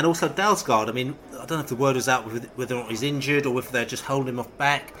 And also Dalsgaard. I don't know if the word was out whether or not he's injured or if they're just holding him off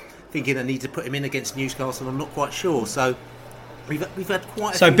back, thinking they need to put him in against Newcastle. I'm not quite sure. So we've had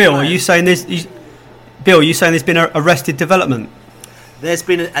quite a few Bill, players. are you saying there's been a arrested development? There's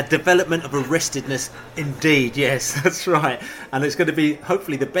been a development of arrestedness, indeed. Yes, that's right, and it's going to be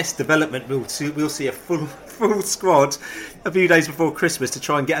hopefully the best development. We'll see a full squad a few days before Christmas to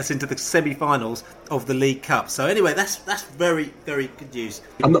try and get us into the semi-finals of the League Cup. So anyway, that's very, very good news.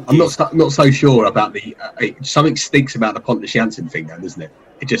 I'm not so sure about the something stinks about the Pontus Janssen thing, though, doesn't it?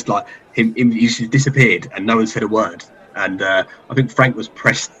 It just like him he just disappeared and no one said a word. And I think Frank was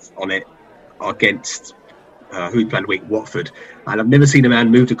pressed on it against. Who played week Watford, and I've never seen a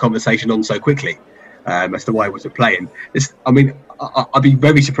man move the conversation on so quickly as to why he wasn't playing. I'd be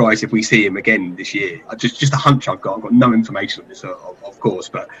very surprised if we see him again this year. Just a hunch I've got no information on this, of course,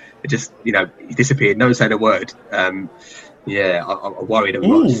 but it just he disappeared. No one said a word. I'm worried that we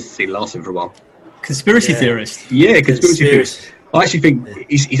might see Larson for a while. Conspiracy theorist. Yeah, conspiracy theorist. I actually think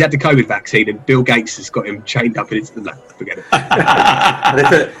he's had the COVID vaccine, and Bill Gates has got him chained up. And forget it.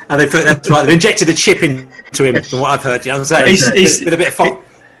 That's right. They've injected a chip into him, from what I've heard. You know what I'm saying? He's with a bit of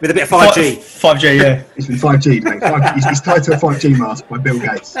 5G. 5G, yeah. It's been 5G, mate. He's tied to a 5G mask by Bill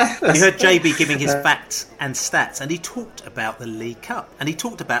Gates. You heard JB giving his facts and stats, and he talked about the League Cup, and he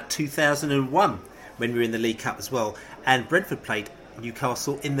talked about 2001 when we were in the League Cup as well. And Brentford played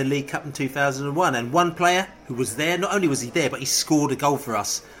Newcastle in the League Cup in 2001, and one player who was there, not only was he there, but he scored a goal for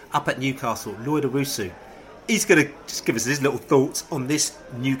us up at Newcastle, Lloyd Owusu. He's going to just give us his little thoughts on this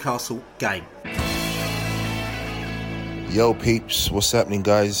Newcastle game. Yo peeps, what's happening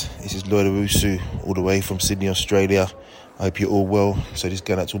guys? This is Lloyd Owusu, all the way from Sydney, Australia. I hope you're all well. So just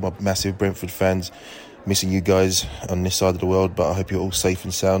going out to all my massive Brentford fans, missing you guys on this side of the world, but I hope you're all safe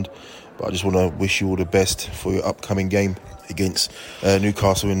and sound. But I just want to wish you all the best for your upcoming game against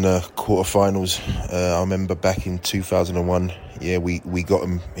Newcastle in the quarterfinals. I remember back in 2001, we got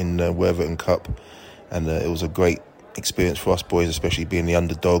them in the Worthington Cup, and it was a great experience for us boys, especially being the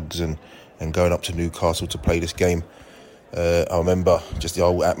underdogs and going up to Newcastle to play this game. I remember just the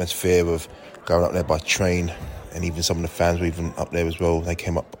whole atmosphere of going up there by train, and even some of the fans were even up there as well. They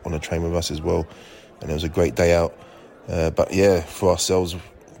came up on a train with us as well, and it was a great day out. But yeah, for ourselves,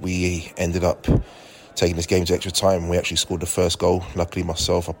 we ended up taking this game to extra time. We actually scored the first goal. Luckily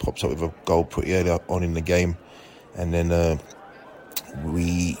myself, I popped up with a goal pretty early on in the game, and then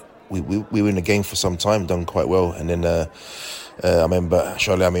we we were in the game for some time, done quite well, and then I remember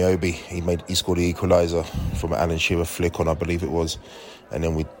Charlie Amiobi, he scored the equaliser from an Alan Shearer flick on, I believe it was, and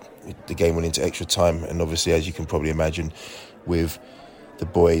then the game went into extra time. And obviously, as you can probably imagine, with the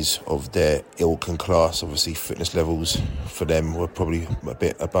boys of their ilk and class, obviously fitness levels for them were probably a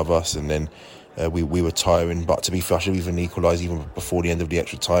bit above us, and then we were tiring. But to be fair, I should have even equalised even before the end of the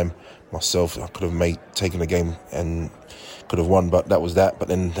extra time myself. I could have taken the game and could have won, but that was that. But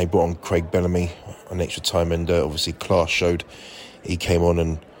then they brought on Craig Bellamy on extra time, and obviously class showed. He came on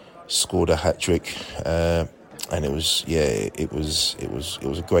and scored a hat-trick, and it was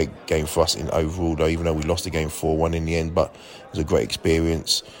a great game for us in overall, though, even though we lost the game 4-1 in the end. But it was a great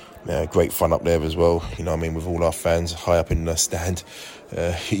experience, great fun up there as well, you know what I mean, with all our fans high up in the stand.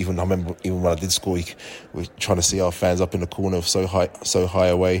 Even I remember, even when I did score, we were trying to see our fans up in the corner so high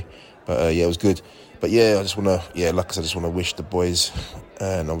away. But it was good. But yeah, I just want to, like I said, I just want to wish the boys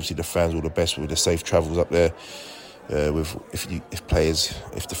and obviously the fans all the best with the safe travels up there. If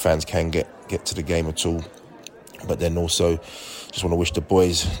the fans can get to the game at all. But then also, just want to wish the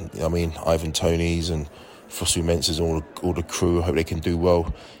boys, I mean, Ivan Toney's and Fosu Mensah's, all the crew, I hope they can do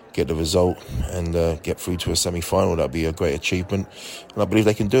well, get the result and get through to a semi-final. That'd be a great achievement. And I believe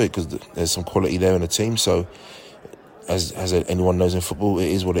they can do it because there's some quality there in the team. So, as anyone knows in football, it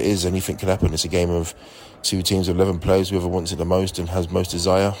is what it is. Anything can happen. It's a game of two teams of 11 players. Whoever wants it the most and has most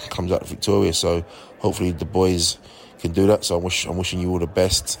desire comes out victorious. So hopefully the boys can do that. So I'm wishing you all the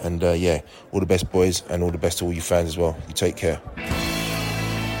best. And all the best, boys, and all the best to all you fans as well. You take care.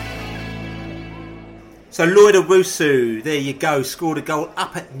 So Lloyd Owusu, there you go, scored a goal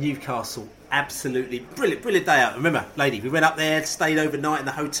up at Newcastle. Absolutely brilliant day out. Remember, lady, we went up there, stayed overnight in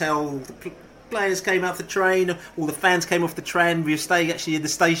the hotel. The players came off the train, all the fans came off the train. We were staying actually in the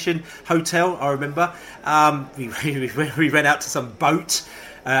station hotel, I remember. We went out to some boat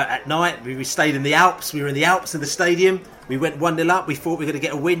at night. We stayed in the Alps. We were in the Alps in the stadium. We went 1-0 up. We thought we were going to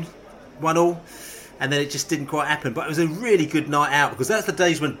get a win, 1-1. And then it just didn't quite happen. But it was a really good night out because that's the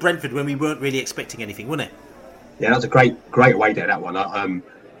days when Brentford, when we weren't really expecting anything, wasn't it? Yeah, that was a great away day, that one. I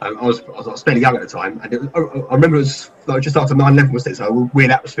was fairly young at the time, and I remember it was like just after 9/11, wasn't it? So a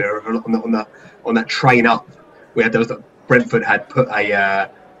weird atmosphere on that train up. Brentford had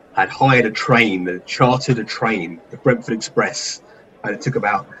hired a train, chartered a train, the Brentford Express, and it took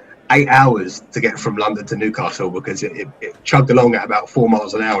about 8 hours to get from London to Newcastle because it chugged along at about 4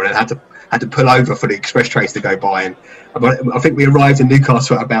 miles an hour and had to pull over for the express trains to go by. And I think we arrived in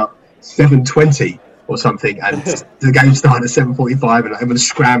Newcastle at about 7:20 or something, and the game started at 7:45, and everyone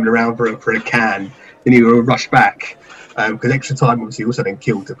scrambled around for a can. Then you were rushed back because extra time obviously also then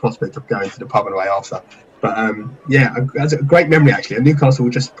killed the prospect of going to the pub and away after. But that's a great memory actually. And Newcastle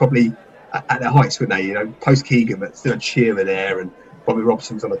were just probably at their heights, weren't they? You know, post Keegan, but still a cheerer there, and Bobby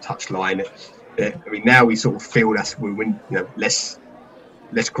Robson's on the touchline. I mean, now we sort of feel we win, less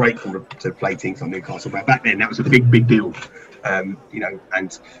grateful to play teams like Newcastle. But back then, that was a big deal, and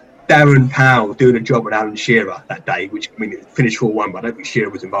Darren Powell doing a job with Alan Shearer that day, which, I mean, it finished 4-1, but I don't think Shearer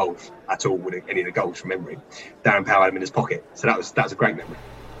was involved at all with any of the goals from memory. Darren Powell had him in his pocket, so that was a great memory.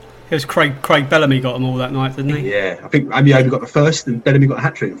 It was Craig Bellamy got them all that night, didn't he? Yeah, I think Amiobi got the first and Bellamy got a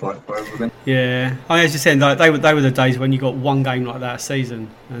hat-trick. Yeah, I was just saying that they were the days when you got one game like that a season,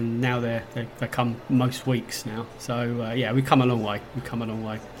 and now they come most weeks now. So we come a long way.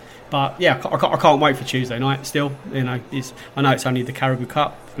 But yeah, I can't wait for Tuesday night. Still, I know it's only the Caribou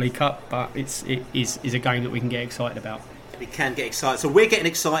Cup, League Cup, but it is a game that we can get excited about. We can get excited. So we're getting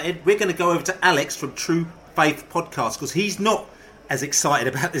excited. We're going to go over to Alex from True Faith Podcast because he's not as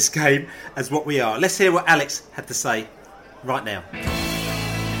excited about this game as what we are. Let's hear what Alex had to say right now.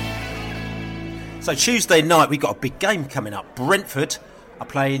 So Tuesday night we got a big game coming up. Brentford are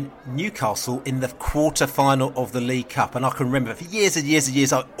playing Newcastle in the quarter-final of the League Cup, and I can remember for years and years and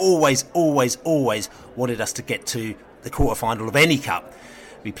years I always wanted us to get to the quarter-final of any cup.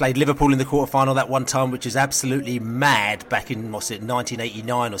 We played Liverpool in the quarter-final that one time, which is absolutely mad, back in,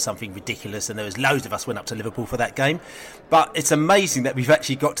 1989 or something ridiculous, and there was loads of us went up to Liverpool for that game. But it's amazing that we've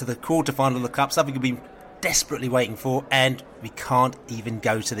actually got to the quarter-final of the Cup, something we've been desperately waiting for, and we can't even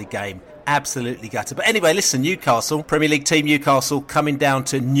go to the game. Absolutely gutted. But anyway, listen, Newcastle, Premier League team Newcastle, coming down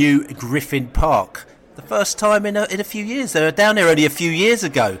to New Griffin Park. The first time in a few years. They were down there only a few years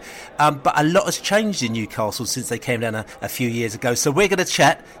ago. But a lot has changed in Newcastle since they came down a few years ago. So we're going to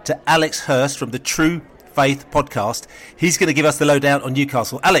chat to Alex Hurst from the True Faith Podcast. He's going to give us the lowdown on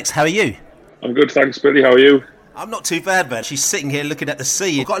Newcastle. Alex, how are you? I'm good, thanks, Billy. How are you? I'm not too bad, man. She's sitting here looking at the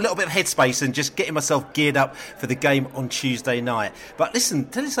sea. I've got a little bit of headspace and just getting myself geared up for the game on Tuesday night. But listen,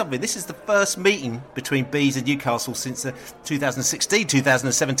 tell you something. This is the first meeting between Bees and Newcastle since the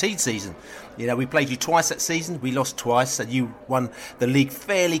 2016-2017 season. You know, we played you twice that season. We lost twice, and you won the league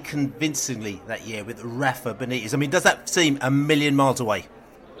fairly convincingly that year with Rafa Benitez. I mean, does that seem a million miles away?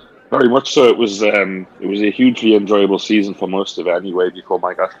 Very much so. It was a hugely enjoyable season for most of it anyway, before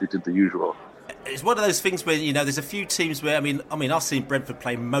Mike Ashley did the usual. It's one of those things where, you know, there's a few teams where, I mean, I've seen Brentford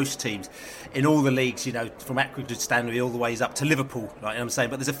play most teams in all the leagues, you know, from Accrington to Stanley all the ways up to Liverpool, like, you know what I'm saying.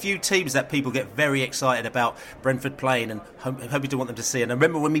 But there's a few teams that people get very excited about Brentford playing and hoping to want them to see. And I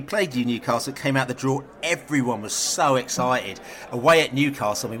remember when we played you, Newcastle, it came out the draw, everyone was so excited. Away at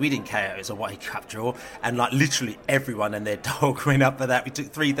Newcastle, I mean, we didn't care, it was a White Cup draw, and like literally everyone and their dog went up for that. We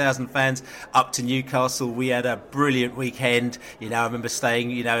took 3,000 fans up to Newcastle. We had a brilliant weekend. You know, I remember staying,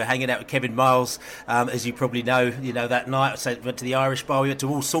 you know, hanging out with Kevin Miles. As you probably know, that night I went to the Irish bar. We went to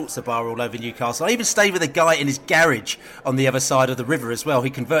all sorts of bar all over Newcastle. I even stayed with a guy in his garage on the other side of the river as well. He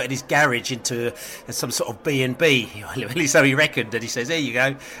converted his garage into some sort of B&B. At least so he reckoned. And he says, "There you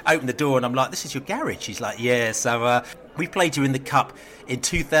go." Open the door, and I'm like, "This is your garage?" He's like, "Yeah." So we played you in the cup in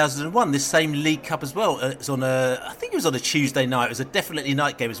 2001, this same League Cup as well. It was I think it was on a Tuesday night. It was a definitely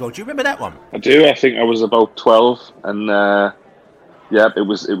night game as well. Do you remember that one? I do. I think I was about 12, and yeah, it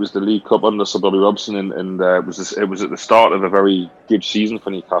was the League Cup under Sir Bobby Robson, and it was at the start of a very good season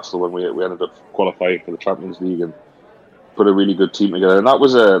for Newcastle when we ended up qualifying for the Champions League and put a really good team together. And that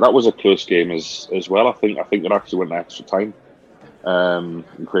was a close game as well. I think it actually went to extra time. And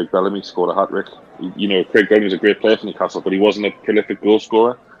Craig Bellamy scored a hat-trick. You know, Craig Bellamy was a great player for Newcastle, but he wasn't a prolific goal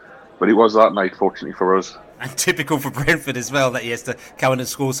scorer. But he was that night, fortunately for us. And typical for Brentford as well, that he has to come in and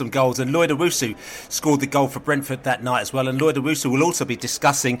score some goals. And Lloyd Owusu scored the goal for Brentford that night as well. And Lloyd Owusu will also be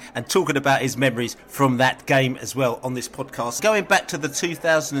discussing and talking about his memories from that game as well on this podcast. Going back to the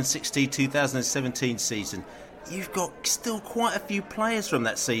 2016-2017 season, you've got still quite a few players from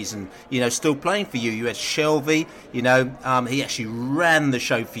that season, you know, still playing for you. You had Shelby, you know, he actually ran the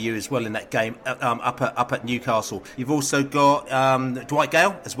show for you as well in that game up at Newcastle. You've also got Dwight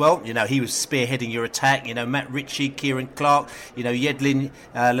Gale as well. You know, he was spearheading your attack. You know, Matt Ritchie, Kieran Clark, you know, Yedlin,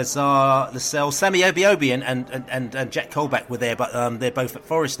 Lazar, Lascelles, Sammy Obi and Jack Colback were there, but they're both at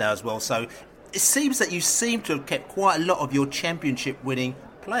Forest now as well. So it seems that you seem to have kept quite a lot of your championship winning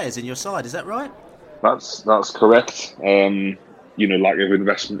players in your side. Is that right? That's correct. You know, lack of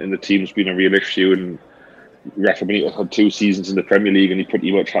investment in the team's been a real issue, and Rafa Benitez had 2 seasons in the Premier League, and he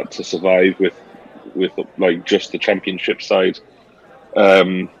pretty much had to survive with like just the Championship side.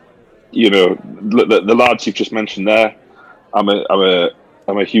 You know, the lads you've just mentioned there, I'm a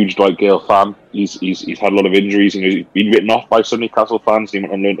huge Dwight Gale fan. He's had a lot of injuries, and he's been written off by some Newcastle fans. He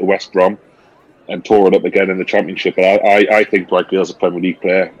went on loan to West Brom and tore it up again in the Championship. But I think Dwight Gale's a Premier League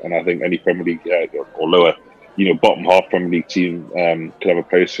player, and I think any Premier League or lower, you know, bottom half Premier League team could have a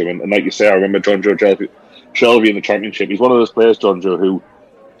place for him. And like you say, I remember John Joe Shelby in the Championship. He's one of those players, John Joe, who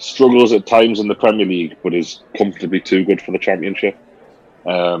struggles at times in the Premier League, but is comfortably too good for the Championship.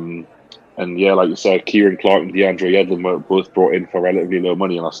 And yeah, like you said, Kieran Clark and DeAndre Yedlin were both brought in for relatively low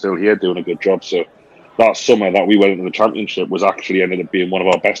money and are still here doing a good job. So that summer that we went into the Championship was actually ended up being one of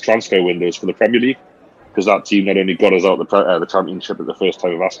our best transfer windows for the Premier League, because that team not only got us out the Championship at the first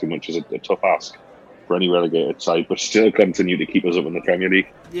time of asking, which is a tough ask for any relegated side, but still continue to keep us up in the Premier League.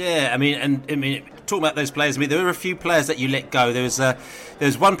 Yeah, I mean, talking about those players, I mean, there were a few players that you let go. There was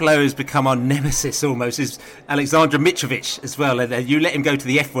one player who's become our nemesis almost, is Alexander Mitrovic as well. And you let him go to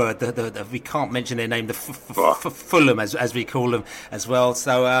the F word. We can't mention their name, the Fulham as we call them as well.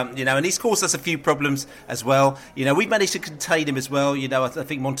 So you know, and he's caused us a few problems as well. You know, we managed to contain him as well. You know, I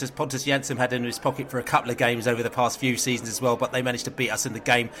think Pontus Jansson had him in his pocket for a couple of games over the past few seasons as well, but they managed to beat us in the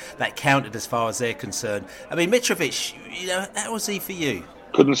game that counted as far as they're concerned. I mean, Mitrovic, you know, how was he for you?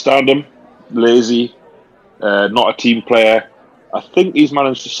 Couldn't stand him. Lazy. Not a team player. I think he's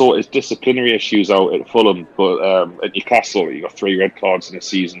managed to sort his disciplinary issues out at Fulham, but at Newcastle he got 3 red cards in a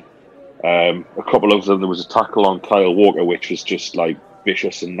season. A couple of them, there was a tackle on Kyle Walker which was just like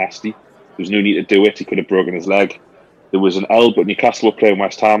vicious and nasty. There was no need to do it. He could have broken his leg. There was an elbow. Newcastle were playing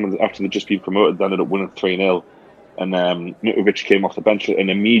West Ham, and after they'd just been promoted, they ended up winning 3-0. And Mitrovic came off the bench and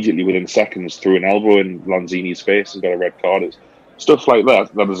immediately within seconds threw an elbow in Lanzini's face and got a red card. It's stuff like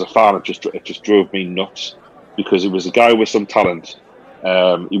that as a fan, it just drove me nuts, because he was a guy with some talent.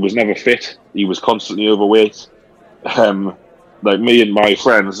 He was never fit. He was constantly overweight. Like me and my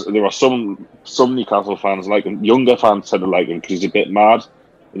friends, there are some Newcastle fans like him. Younger fans tend to like him because he's a bit mad,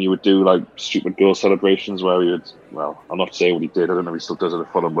 and he would do like stupid goal celebrations where he would, well, I'm not saying what he did, I don't know if he still does it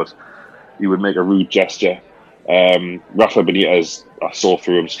at Fulham, but he would make a rude gesture Rafa Benitez, I saw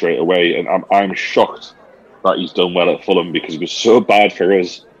through him straight away, and I'm shocked that he's done well at Fulham because he was so bad for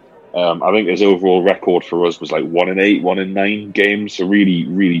us. I think his overall record for us was like 1-8, 1-9 games, so really,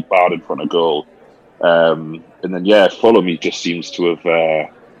 really bad in front of goal. And then Fulham, he just seems to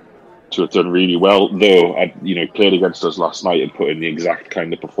have done really well. Though played against us last night and put in the exact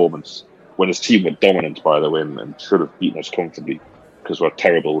kind of performance when his team were dominant, by the way, and should have beaten us comfortably because we're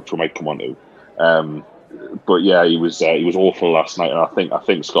terrible, which we might come on to. But yeah, he was awful last night, and I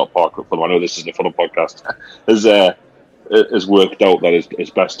think Scott Parker at Fulham, I know this isn't a Fulham podcast, has worked out that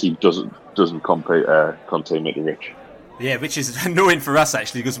his best team doesn't contain Mitrovic. Yeah, which is annoying for us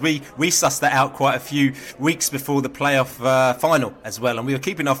actually, because we sussed that out quite a few weeks before the playoff final as well, and we were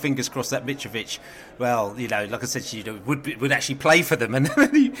keeping our fingers crossed that Mitrovic, well, like I said to you, would actually play for them, and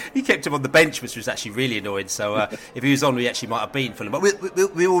he kept him on the bench, which was actually really annoying. So if he was on, we actually might have beaten Fulham.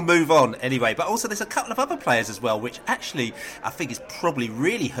 But we will move on anyway. But also, there's a couple of other players as well, which actually I think is probably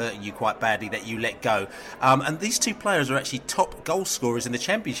really hurting you quite badly that you let go. And these two players are actually top goal scorers in the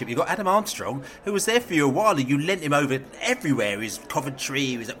Championship. You've got Adam Armstrong, who was there for you a while, and you lent him over everywhere. He was at Coventry,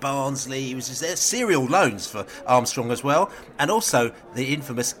 he was at Barnsley, he was just there. Serial loans for Armstrong as well. And also the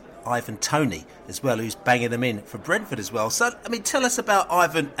infamous Ivan Toney as well, who's banging them in for Brentford as well. So, I mean, tell us about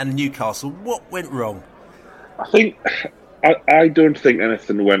Ivan and Newcastle. What went wrong? I don't think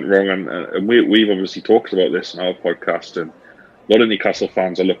anything went wrong, and we've obviously talked about this in our podcast, and a lot of Newcastle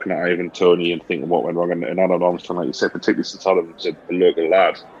fans are looking at Ivan Toney and thinking what went wrong, and Adam Armstrong, like you said, particularly since Adam's a local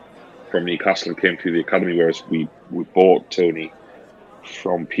lad from Newcastle and came through the academy, whereas we bought Toney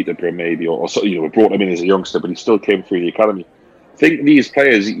from Peterborough maybe, or so, we brought him in as a youngster, but he still came through the academy. I think these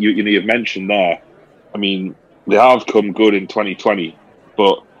players you've mentioned there, I mean, they have come good in 2020,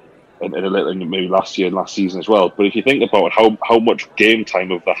 but and a little maybe last year and last season as well. But if you think about how much game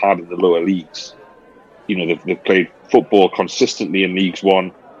time have they had in the lower leagues, they've played football consistently in Leagues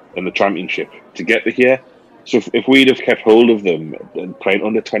One and the Championship to get to here. So if we'd have kept hold of them and playing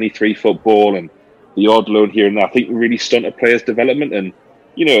under 23 football and the odd loan here and there, I think we really stunted players' development. And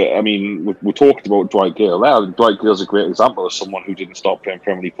we talked about Dwight Gale there. Dwight Gale's a great example of someone who didn't start playing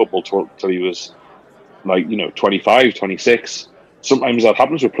Premier League football till he was 25, 26. Sometimes that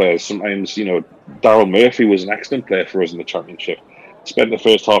happens with players. Sometimes, Daryl Murphy was an excellent player for us in the Championship. Spent the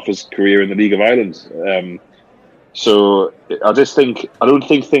first half of his career in the League of Ireland. So I don't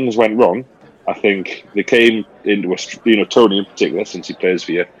think things went wrong. I think they came into Tony in particular, since he plays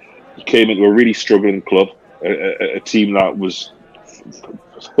for you, he came into a really struggling club, a team that was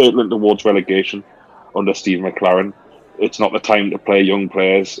hurtling towards relegation under Steve McLaren. It's not the time to play young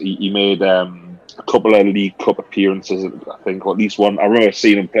players. He made a couple of League Cup appearances, I think, or at least one. I remember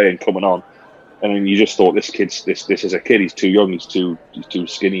seeing him playing coming on, and then you just thought, this is a kid. He's too young. He's too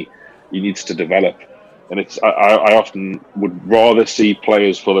skinny. He needs to develop. And I often would rather see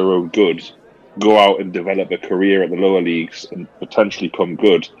players for their own good go out and develop a career at the lower leagues and potentially come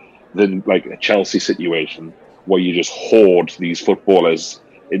good than like a Chelsea situation where you just hoard these footballers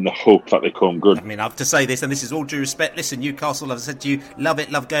in the hope that they come good. I mean, I have to say this, and this is all due respect. Listen, Newcastle, as I said to you, love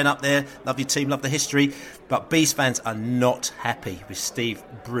it, love going up there, love your team, love the history. But Bees fans are not happy with Steve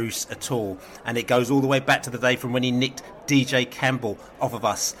Bruce at all. And it goes all the way back to the day from when he nicked DJ Campbell off of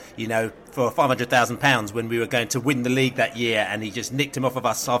us, for £500,000 when we were going to win the league that year, and he just nicked him off of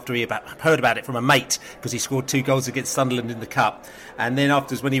us after he heard about it from a mate because he scored 2 goals against Sunderland in the Cup. And then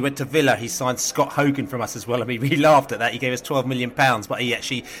afterwards, when he went to Villa, he signed Scott Hogan from us as well. I mean, we laughed at that. He gave us £12 million, but he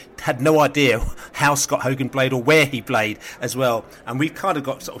actually had no idea how Scott Hogan played or where he played as well. And we've kind of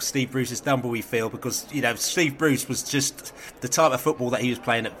got sort of Steve Bruce's number, we feel, because Steve Bruce was just the type of football that he was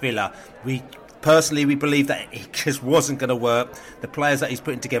playing at Villa. Personally, we believe that it just wasn't going to work. The players that he's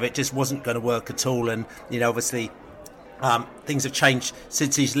putting together, it just wasn't going to work at all. And, obviously, things have changed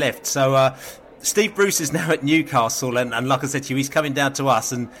since he's left. So, Steve Bruce is now at Newcastle. And like I said to you, he's coming down to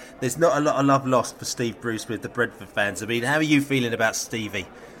us. And there's not a lot of love lost for Steve Bruce with the Brentford fans. I mean, how are you feeling about Stevie?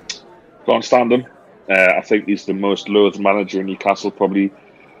 Can't stand him. I think he's the most loathed manager in Newcastle probably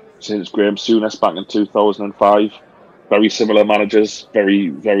since Graham Souness back in 2005. Very similar managers, very,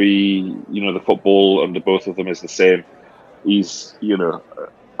 very, the football under both of them is the same. He's, me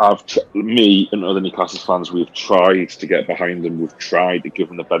and other Newcastle fans, we've tried to get behind him. We've tried to give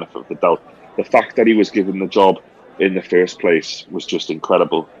him the benefit of the doubt. The fact that he was given the job in the first place was just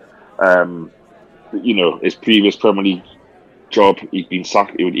incredible. His previous Premier League job, he'd been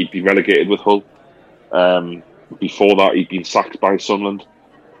sacked. He'd be relegated with Hull. Before that, he'd been sacked by Sunderland.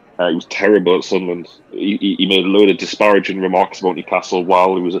 He was terrible at Sunderland. He made a load of disparaging remarks about Newcastle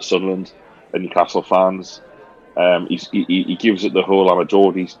while he was at Sunderland and Newcastle fans. He gives it the whole I'm a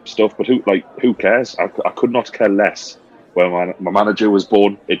Geordie stuff, but who cares? I could not care less when my manager was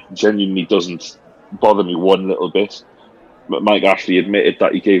born. It genuinely doesn't bother me one little bit. But Mike Ashley admitted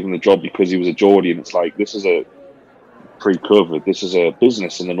that he gave him the job because he was a Geordie, and it's like, this is a pre-COVID. This is a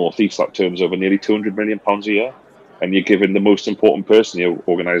business in the northeast that turns over nearly £200 million a year, and you're giving the most important person in the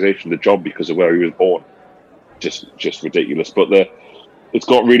organisation the job because of where he was born. Just ridiculous. But it's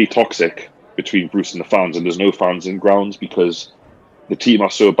got really toxic between Bruce and the fans, and there's no fans in grounds because the team are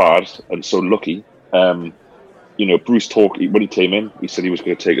so bad and so lucky. Bruce talked when he came in. He said he was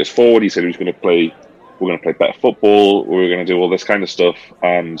going to take us forward. He said he was going to play. We're going to play better football. We're going to do all this kind of stuff,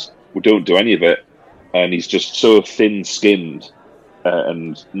 and we don't do any of it. And he's just so thin-skinned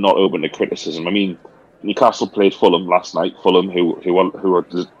and not open to criticism. I mean, Newcastle played Fulham last night. Fulham, who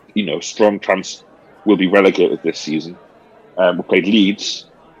are strong chance will be relegated this season. We played Leeds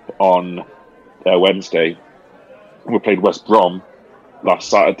on Wednesday. We played West Brom last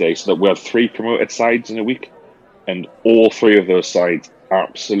Saturday, so that we have 3 promoted sides in a week, and all 3 of those sides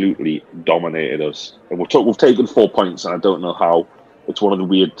absolutely dominated us. And we've taken 4 points, and I don't know how. It's one of the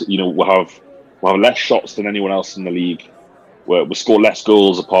weird. We'll have less shots than anyone else in the league. We score less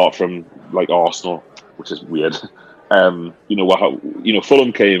goals apart from like Arsenal, which is weird. Fulham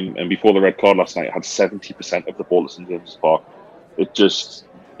came, and before the red card last night, had 70% of the ball at St James's Park.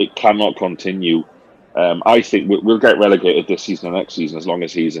 It cannot continue. I think we'll get relegated this season and next season as long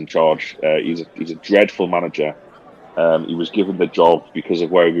as he's in charge. He's a dreadful manager. He was given the job because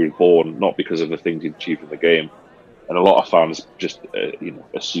of where he was born, not because of the things he'd achieved in the game. And a lot of fans just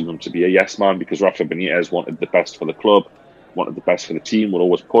assume him to be a yes man because Rafa Benitez wanted the best for the club, wanted the best for the team, would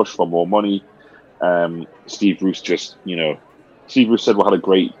always push for more money. Steve Bruce said we had a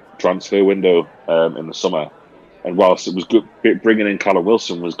great transfer window in the summer, and whilst it was good, bringing in Callum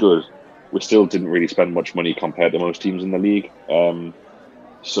Wilson was good, we still didn't really spend much money compared to most teams in the league.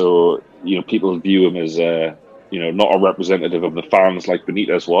 So people view him as not a representative of the fans like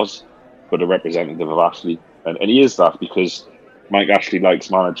Benitez was, but a representative of Ashley, and he is that because Mike Ashley likes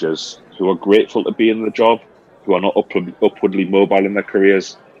managers who are grateful to be in the job, who are not upwardly mobile in their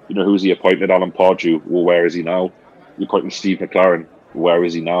careers. Who's he appointed? Alan Pardew. Well, where is he now? He appointed Steve McLaren. Where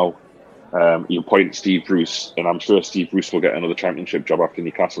is he now? He appointed Steve Bruce, and I'm sure Steve Bruce will get another championship job after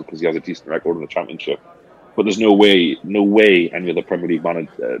Newcastle because he has a decent record in the championship. But there's no way any other Premier League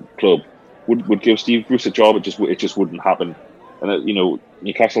club would give Steve Bruce a job. It just wouldn't happen. And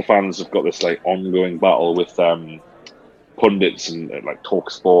Newcastle fans have got this like ongoing battle with pundits and like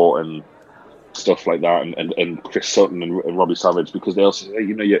Talk Sport and stuff like that, and Chris Sutton and Robbie Savage, because they also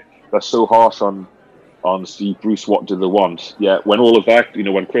say, they're so harsh on Steve Bruce. What do they want? Yeah, when all of that,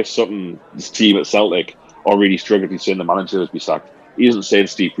 when Chris Sutton's team at Celtic are really struggling, he's saying the manager has been sacked. He isn't saying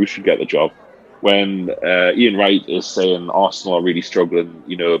Steve Bruce should get the job. When Ian Wright is saying Arsenal are really struggling,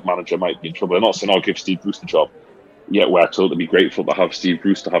 manager might be in trouble. They're not saying I'll give Steve Bruce the job. Yet we're told to be grateful to have Steve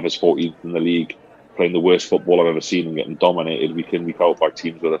Bruce to have us 14th in the league, playing the worst football I've ever seen and getting dominated week in, week out by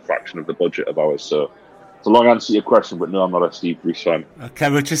teams with a fraction of the budget of ours. So it's a long answer to your question, but no, I'm not a Steve Bruce fan. Okay,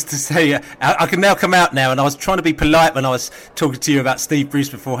 well, just to say, I can now come out now, and I was trying to be polite when I was talking to you about Steve Bruce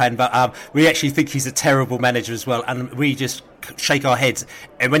beforehand, but we actually think he's a terrible manager as well, and we just shake our heads.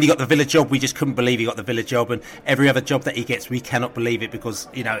 And when he got the Villa job, we just couldn't believe he got the Villa job, and every other job that he gets, we cannot believe it because,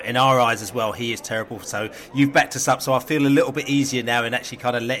 in our eyes as well, he is terrible. So you've backed us up, so I feel a little bit easier now in actually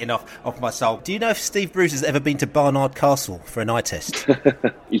kind of letting off my soul. Do you know if Steve Bruce has ever been to Barnard Castle for an eye test?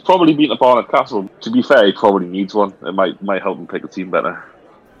 He's probably been to Barnard Castle. To be fair, he probably needs one. It might help him pick the team better.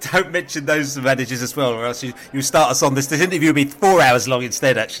 Don't mention those managers as well, or else you start us on this. This interview will be 4 hours long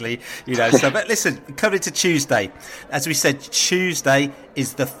instead, actually. So, but listen, coming to Tuesday, as we said, Tuesday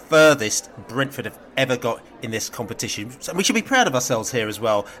is the furthest Brentford have ever got in this competition. So we should be proud of ourselves here as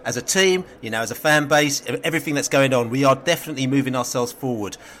well, as a team, as a fan base, everything that's going on. We are definitely moving ourselves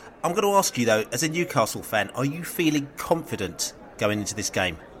forward. I'm going to ask you though, as a Newcastle fan, are you feeling confident going into this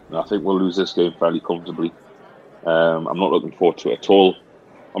game? I think we'll lose this game fairly comfortably. I'm not looking forward to it at all.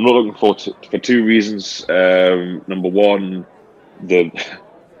 I'm not looking forward to it for 2 reasons. Number one, the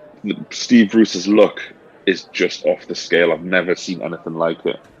Steve Bruce's luck is just off the scale. I've never seen anything like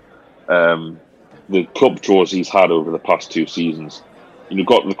it. The cup draws he's had over the past 2 seasons. You've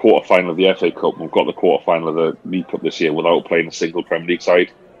got the quarter-final of the FA Cup, we've got the quarter-final of the League Cup this year without playing a single Premier League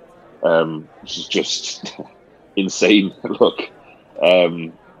side, which is just insane look.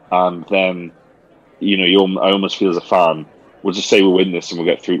 And then, I almost feel as a fan, we'll just say we win this and we'll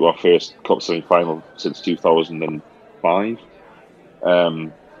get through to our first cup semi-final since 2005.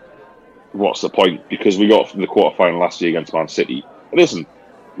 What's the point? Because we got the quarter-final last year against Man City. And listen,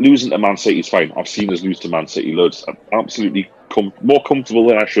 losing to Man City is fine. I've seen us lose to Man City loads. I'm absolutely more comfortable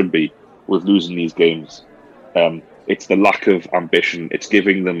than I should be with losing these games. It's the lack of ambition. It's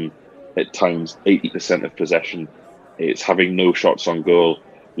giving them, at times, 80% of possession. It's having no shots on goal.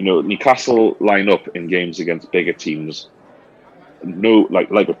 Newcastle line up in games against bigger teams. No,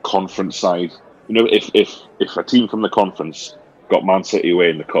 like a conference side. If a team from the conference got Man City away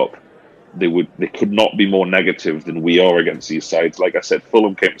in the cup, they could not be more negative than we are against these sides. Like I said,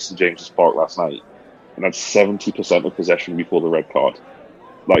 Fulham came to St James's Park last night and had 70% of possession before the red card.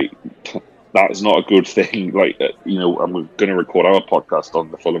 Like, that is not a good thing. And we're going to record our podcast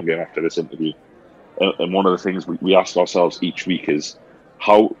on the Fulham game after this interview. And one of the things we ask ourselves each week is,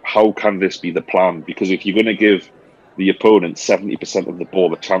 how can this be the plan? Because if you're going to give the opponent 70% of the ball,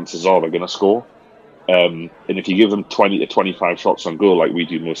 the chances are they're going to score. And if you give them 20 to 25 shots on goal, like we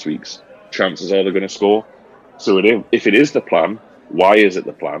do most weeks, chances are they're going to score. So if it is the plan, why is it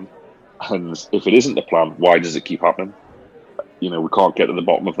the plan? And if it isn't the plan, why does it keep happening? We can't get to the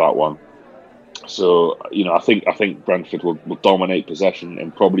bottom of that one. So, I think Brentford will dominate possession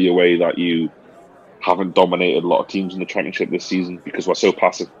in probably a way that you haven't dominated a lot of teams in the Championship this season, because we're so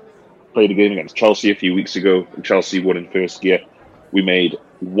passive. Played a game against Chelsea a few weeks ago, and Chelsea won in first gear. We made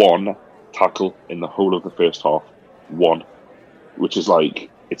one tackle in the whole of the first half. One. Which is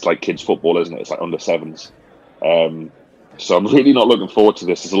it's like kids' football, isn't it? It's like under sevens. So I'm really not looking forward to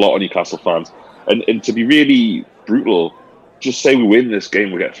this. There's a lot of Newcastle fans. And to be really brutal, just say we win this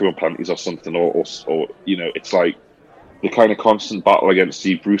game, we get through on penalties or something, or it's like the kind of constant battle against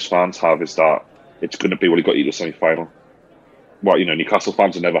Steve Bruce fans have is that it's going to be, well, he got you to the semi-final. Well, Newcastle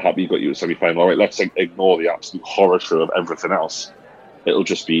fans are never happy he got you to the semi-final. All right, let's ignore the absolute horror show of everything else. It'll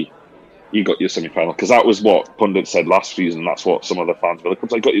just be, he got you to the semi-final. Because that was what pundits said last season, and that's what some other fans were like,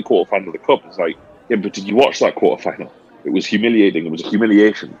 I got you quarter-final of the cup. It's like, yeah, but did you watch that quarter-final? It was humiliating. It was a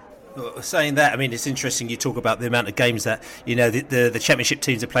humiliation. Well, saying that, I mean, it's interesting you talk about the amount of games that, the Championship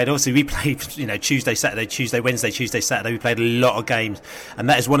teams have played. Obviously, we played, Tuesday, Saturday, Tuesday, Wednesday, Tuesday, Saturday. We played a lot of games. And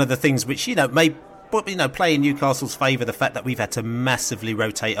that is one of the things which, may play in Newcastle's favour, the fact that we've had to massively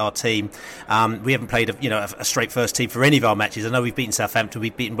rotate our team. We haven't played a straight first team for any of our matches. I know we've beaten Southampton,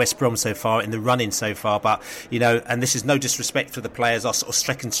 we've beaten West Brom so far in the run-in so far, but and this is no disrespect for the players, our sort of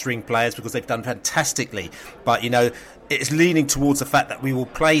second string players, because they've done fantastically, but it's leaning towards the fact that we will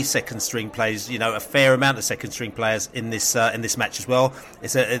play second string players, a fair amount of second string players in this match as well.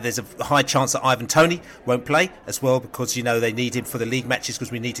 There's a high chance that Ivan Toney won't play as well, because they need him for the league matches,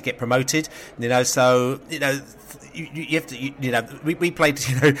 because we need to get promoted. So you have to. We played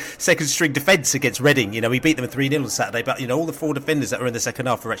second string defence against Reading. We beat them 3-0 on Saturday, but all the four defenders that were in the second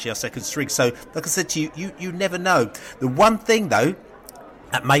half are actually our second string. So like I said to you, you never know. The one thing though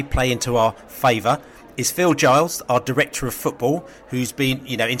that may play into our favour is Phil Giles, our director of football, who's been,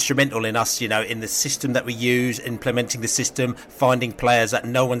 instrumental in us, in the system that we use, implementing the system, finding players that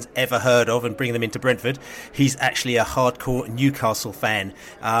no one's ever heard of and bringing them into Brentford. He's actually a hardcore Newcastle fan.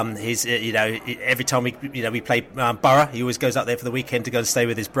 He's, every time we play Borough, he always goes up there for the weekend to go and stay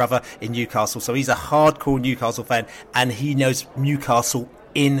with his brother in Newcastle. So he's a hardcore Newcastle fan, and he knows Newcastle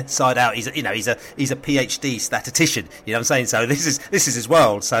inside out. He's a PhD statistician, what I'm saying? So this is his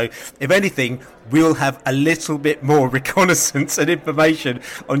world. So if anything, we'll have a little bit more reconnaissance and information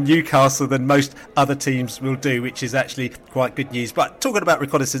on Newcastle than most other teams will do, which is actually quite good news. But talking about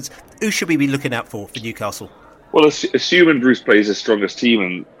reconnaissance, who should we be looking out for Newcastle? Well, assuming Bruce plays his strongest team,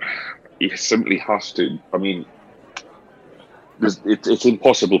 and he simply has to. I mean, it's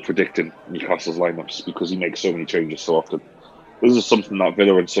impossible predicting Newcastle's lineups because he makes so many changes so often. This is something that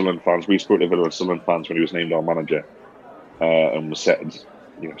Villa and Sunderland fans, we spoke to Villa and Sunderland fans when he was named our manager, and was said,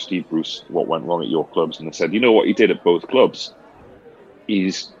 Steve Bruce, what went wrong at your clubs? And they said, what he did at both clubs?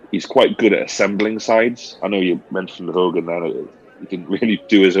 He's quite good at assembling sides. I know you mentioned Hogan there, he didn't really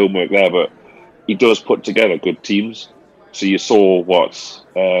do his homework there, but he does put together good teams. So you saw what,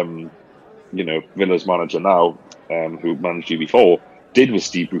 Villa's manager now, who managed you before, did with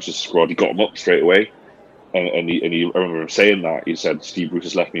Steve Bruce's squad. He got him up straight away. And I remember him saying that. He said, Steve Bruce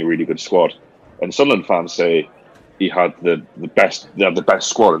has left me a really good squad. And Sunderland fans say he had the best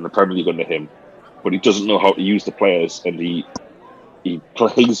squad in the Premier League under him, but he doesn't know how to use the players, and he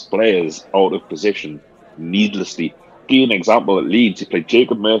plays players out of position needlessly. Give you an example at Leeds, he played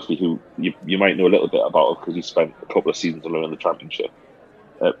Jacob Murphy, who you might know a little bit about because he spent a couple of seasons alone in the Championship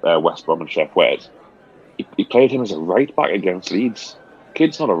at West Brom and Sheff Wednesday. He played him as a right back against Leeds.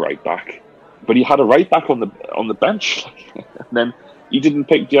 Kid's not a right back. But he had a right back on the bench, and then he didn't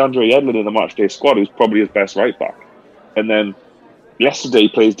pick DeAndre Yedlin in the matchday squad, who's probably his best right back. And then yesterday he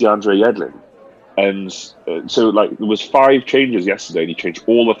plays DeAndre Yedlin, And so, like, there was 5 changes yesterday, and he changed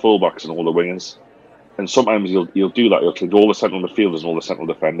all the fullbacks and all the wingers. And sometimes he'll do that. He'll change all the central midfielders and all the central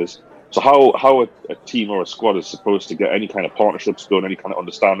defenders. So how a team or a squad is supposed to get any kind of partnerships going, any kind of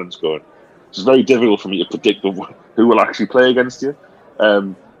understandings going, it's very difficult for me to predict who will actually play against you.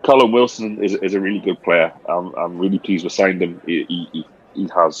 Callum Wilson is a really good player. I'm really pleased we signed him. He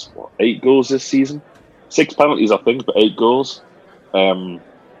has 8 goals this season, 6 penalties I think, but 8 goals,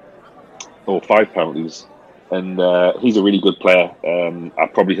 or 5 penalties, and he's a really good player. I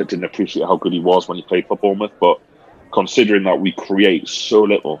probably didn't appreciate how good he was when he played for Bournemouth, but considering that we create so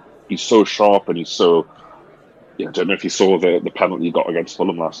little, he's so sharp, and he's so. I don't know if you saw the penalty he got against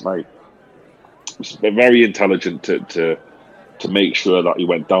Fulham last night. He's very intelligent to make sure that he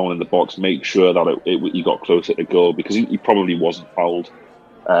went down in the box, make sure that he got closer to goal, because he probably wasn't fouled,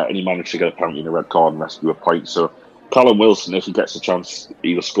 and he managed to get a penalty and a red card and rescue a point. So Callum Wilson, if he gets a chance,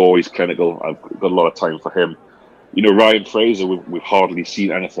 he'll score. He's clinical. I've got a lot of time for him. Ryan Fraser, we've hardly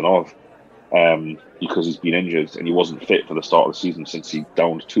seen anything of, because he's been injured and he wasn't fit for the start of the season since he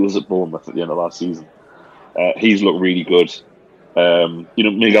downed tools at Bournemouth at the end of last season. He's looked really good.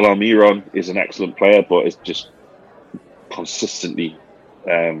 Miguel Almiron is an excellent player, but is just consistently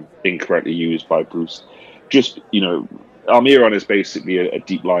incorrectly used by Bruce. Almiron is basically a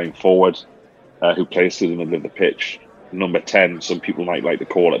deep lying forward who plays through the middle of the pitch, number 10, some people might like to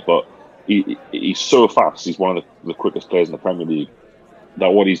call it, but he's so fast. He's one of the quickest players in the Premier League. That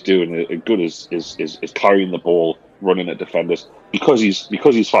what he's doing is carrying the ball, running at defenders. Because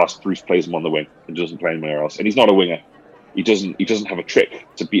he's fast, Bruce plays him on the wing and doesn't play anywhere else. And he's not a winger. He doesn't have a trick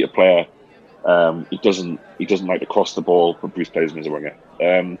to beat a player. He doesn't like to cross the ball, but Bruce plays him as a winger.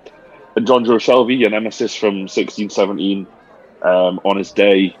 And John Joe Shelby, an nemesis from 16-17, on his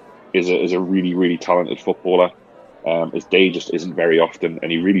day is a really, really talented footballer. His day just isn't very often,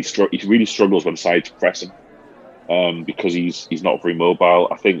 and he really struggles when sides press him, because he's not very mobile.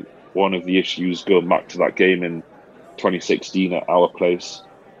 I think one of the issues going back to that game in 2016 at our place,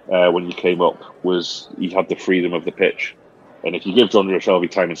 when he came up, was he had the freedom of the pitch. And if you give John Joe Shelby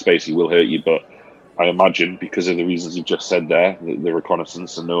time and space, he will hurt you. But I imagine, because of the reasons you've just said there, the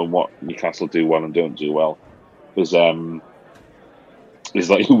reconnaissance and knowing what Newcastle do well and don't do well, is like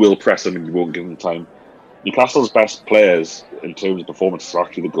you will press him and you won't give him time. Newcastle's best players in terms of performance are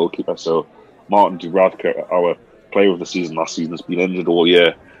actually the goalkeeper. So Martin Dubravka, our player of the season last season, has been injured all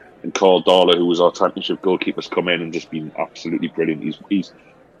year, and Carl Darlow, who was our championship goalkeeper, has come in and just been absolutely brilliant.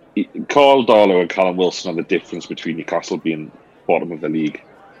 Carl Darlow and Callum Wilson are the difference between Newcastle being bottom of the league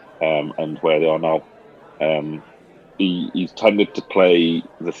and where they are now. He's tended to play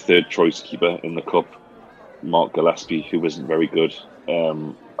the third choice keeper in the cup, Mark Gillespie, who isn't very good.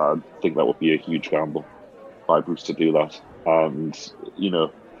 I think that would be a huge gamble by Bruce to do that. And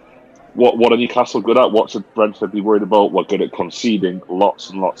what are Newcastle good at? What should Brentford be worried about? We're good at conceding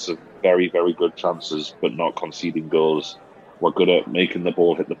lots and lots of very, very good chances, but not conceding goals. We're good at making the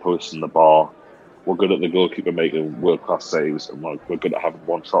ball hit the post and the bar. We're good at the goalkeeper making world-class saves, and we're good at having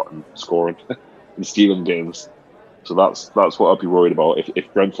one shot and scoring and stealing games. So that's what I'd be worried about.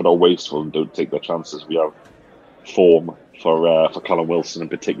 If Brentford are wasteful and don't take their chances, we have form for Callum Wilson in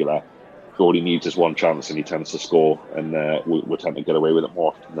particular. All he needs is one chance, and he tends to score, and we tend to get away with it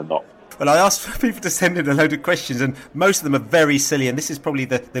more often than not. Well, I asked people to send in a load of questions, and most of them are very silly, and this is probably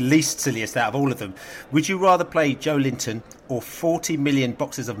the least silliest out of all of them. Would you rather play Joe Linton or 40 million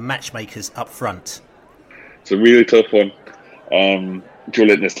boxes of matchmakers up front? It's a really tough one. Joe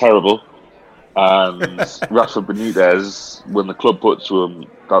Linton is terrible, and Rashford Benitez, when the club put to him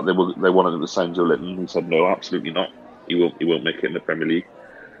that they wanted him to sign Joe Linton, he said no, absolutely not. He won't make it in the Premier League.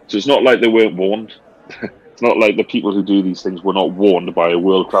 So it's not like they weren't warned. It's not like the people who do these things were not warned by a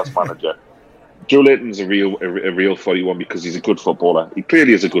world-class manager. Joe Linton's a real funny one because he's a good footballer. He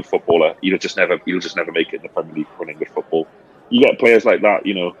clearly is a good footballer. He'll just never make it in the Premier League running good football. You get players like that,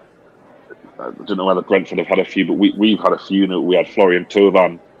 I don't know whether Brentford have had a few, but we've had a few. We had Florian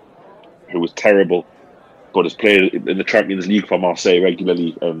Thauvin, who was terrible, but has played in the Champions League for Marseille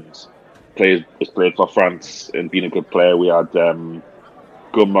regularly and has played for France and been a good player. We had,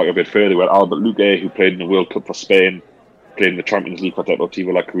 going back a bit further, we had Albert Luque, who played in the World Cup for Spain, played in the Champions League for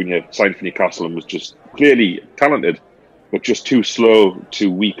Deportivo La Coruña, signed for Newcastle and was just clearly talented, but just too slow,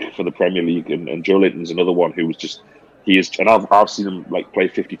 too weak for the Premier League. And Joe Linton's another one who was just, and I've seen him play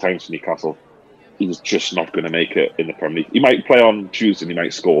 50 times for Newcastle. He's just not going to make it in the Premier League. He might play on Tuesday and he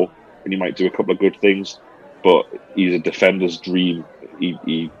might score and he might do a couple of good things, but he's a defender's dream.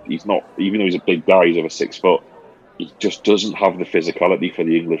 He's not, even though he's a big guy, he's over 6 foot, he just doesn't have the physicality for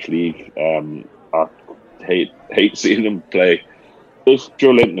the English league. I hate seeing him play. if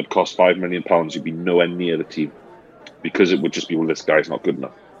Joe Linton had cost £5 million, he'd be nowhere near the team, because it would just be, well, this guy's not good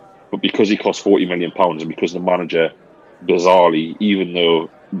enough. But because he cost £40 million, and because the manager, bizarrely, even though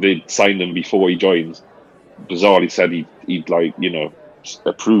they'd signed him before he joined, bizarrely said he'd like, you know,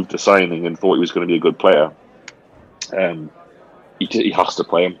 approved the signing and thought he was going to be a good player, he has to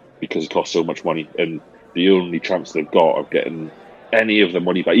play him because he costs so much money, and the only chance they've got of getting any of the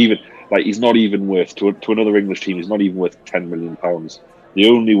money back, even like, he's not even worth, to another English team, he's not even worth £10 million. The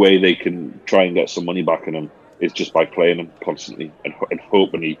only way they can try and get some money back in him is just by playing him constantly and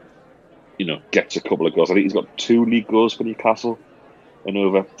hoping he, you know, gets a couple of goals. I think he's got 2 league goals for Newcastle and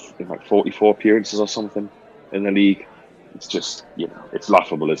over like 44 appearances or something in the league. It's just, you know, it's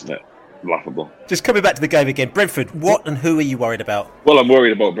laughable, isn't it? Laughable. Just coming back to the game again, Brentford, what and who are you worried about? Well, I'm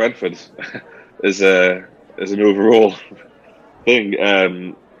worried about Brentford as an overall thing.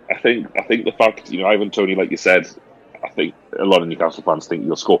 I think the fact, you know, Ivan Toney, like you said, I think a lot of Newcastle fans think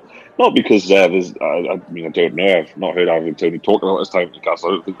he'll score. Not because there's, I mean, I don't know. I've not heard Ivan Toney talking about his time at Newcastle.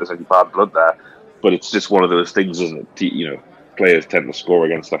 I don't think there's any bad blood there. But it's just one of those things, isn't it? You know, players tend to score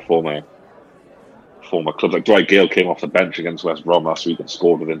against their former clubs. Like Dwight Gale came off the bench against West Brom last week and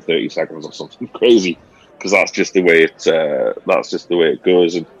scored within 30 seconds or something crazy. Because that's just the way it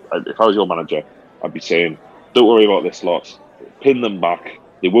goes. And if I was your manager, I'd be saying, don't worry about this lot. Pin them back.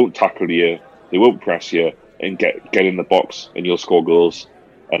 They won't tackle you. They won't press you. And get in the box, and you'll score goals.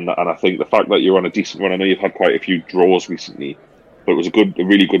 And I think the fact that you're on a decent run, I know you've had quite a few draws recently, but it was a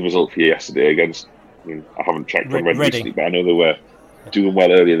really good result for you yesterday against, I mean, I haven't checked on Reading recently, but I know they were doing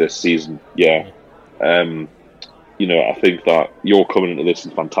well earlier this season. Yeah. You know, I think that you're coming into this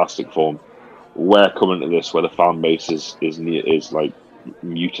in fantastic form. We're coming into this where the fan base is like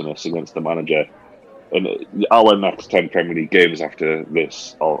mutinous against the manager. And our next 10 Premier League games after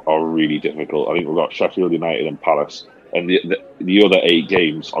this are really difficult. I think we've got Sheffield United and Palace, and the other 8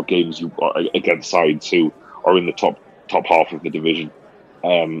 games are games against sides who are in the top half of the division.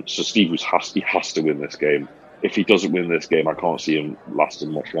 So Steve Bruce has to win this game. If he doesn't win this game, I can't see him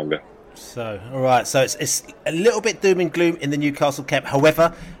lasting much longer. So, all right. So it's a little bit doom and gloom in the Newcastle camp.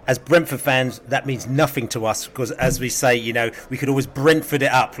 However, as Brentford fans, that means nothing to us because, as we say, you know, we could always Brentford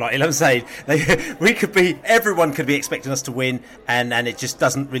it up. Like, you know what I'm saying? Everyone could be expecting us to win, and it just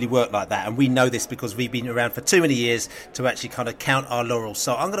doesn't really work like that. And we know this because we've been around for too many years to actually kind of count our laurels.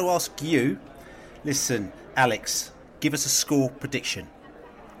 So I'm going to ask you, listen, Alex, give us a score prediction.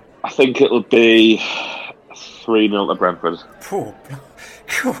 I think it'll be 3-0 to Brentford. Poor.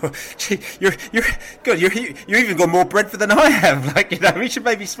 Gee, you're good. You're even got more Brentford than I have. Like, you know, we should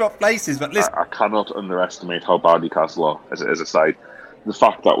maybe swap places. But listen, I cannot underestimate how bad Newcastle are as a side. The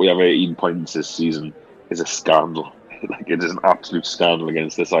fact that we have 18 points this season is a scandal. Like, it is an absolute scandal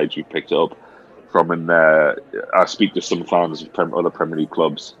against the sides we picked up from. And I speak to some fans of other Premier League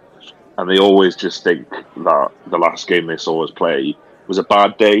clubs, and they always just think that the last game they saw us play was a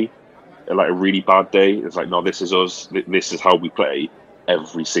bad day, like a really bad day. It's like, no, this is us. This is how we play.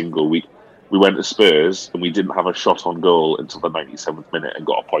 Every single week. We went to Spurs and we didn't have a shot on goal until the 97th minute and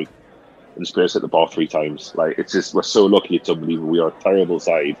got a point. And Spurs hit the bar 3 times. Like, it's just, we're so lucky, it's unbelievable. We are a terrible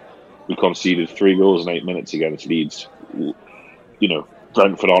side. We conceded 3 goals in 8 minutes against Leeds. You know,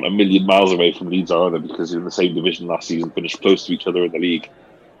 Brentford aren't a million miles away from Leeds either, because in the same division last season, finished close to each other in the league.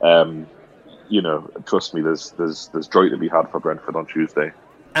 You know, trust me, there's joy to be had for Brentford on Tuesday.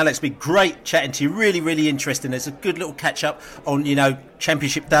 Alex, it's been great chatting to you. Really, really interesting. There's a good little catch up on, you know,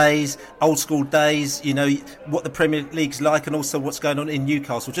 Championship days, old school days, you know, what the Premier League's like, and also what's going on in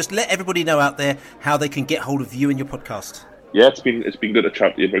Newcastle. Just let everybody know out there how they can get hold of you and your podcast. Yeah, it's been good to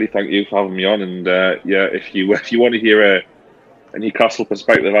chat to you, buddy. Thank you for having me on. And yeah, if you want to hear a Newcastle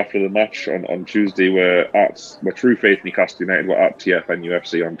perspective after the match on Tuesday, we're True Faith Newcastle United. We're at TFN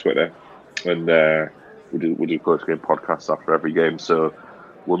UFC on Twitter, and we'll do post game podcasts after every game. So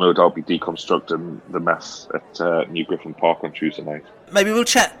we'll no doubt be deconstructing the mess at New Griffin Park on Tuesday night. Maybe we'll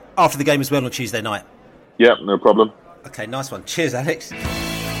chat after the game as well on Tuesday night. Yeah, no problem. Okay, nice one. Cheers, Alex.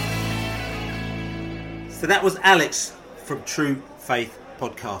 So that was Alex from True Faith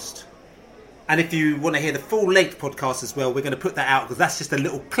Podcast. And if you want to hear the full-length podcast as well, we're going to put that out because that's just a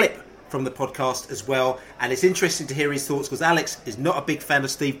little clip from the podcast as well. And it's interesting to hear his thoughts because Alex is not a big fan of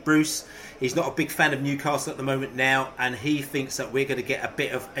Steve Bruce. He's not a big fan of Newcastle at the moment now, and he thinks that we're going to get a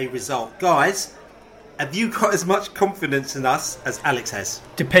bit of a result. Guys, have you got as much confidence in us as Alex has?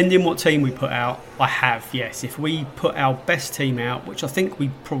 Depending what team we put out, I have, yes. If we put our best team out, which I think we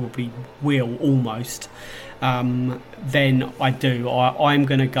probably will almost, then I do. I'm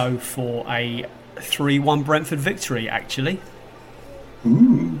going to go for a 3-1 Brentford victory, actually.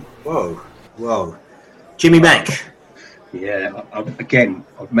 Ooh, whoa. Jimmy Mack. Yeah, I've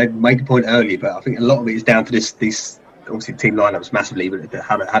made the point earlier, but I think a lot of it is down to this obviously team lineups massively, but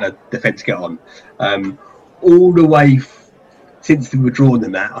how the defence get on. All the way since we were drawn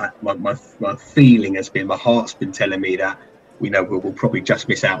in that, my feeling has been, my heart's been telling me that we'll probably just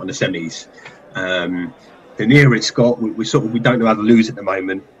miss out on the semis. The nearer it's got, we don't know how to lose at the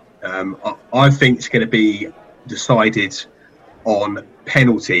moment. I think it's going to be decided on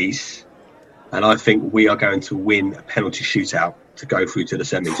penalties, and I think we are going to win a penalty shootout to go through to the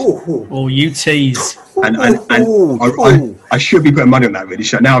semis. Oh, you tease. And I should be putting money on that, really.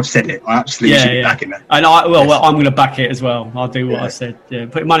 Now I've said it, I absolutely should be backing that. And I'm going to back it as well. I'll do what I said. Yeah,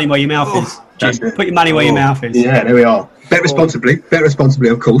 put your money where your mouth is. Just put your money where your mouth is. Yeah, there we are. Bet responsibly,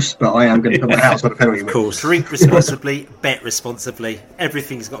 of course, but I am going to put my house on a penalty. Of course, drink responsibly, bet responsibly.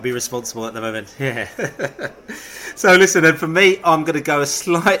 Everything's got to be responsible at the moment. Yeah. So listen, and for me, I'm going to go a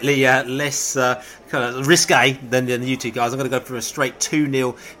slightly less kind of risque than you two guys. I'm going to go for a straight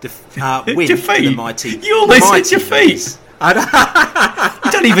 2-0 win for the mighty. You almost hit your feet.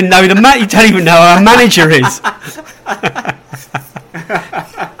 You don't even know you don't even know who our manager is.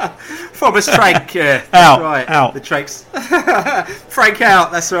 Fromas Frank, out, right. Out. The Tranks. Frank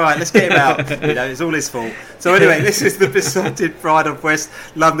out, that's right. Let's get him out. It's all his fault. So anyway, this is the Besotted Pride of West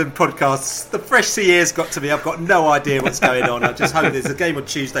London podcast. The fresh sea air's got to me. I've got no idea what's going on. I just hope there's a game on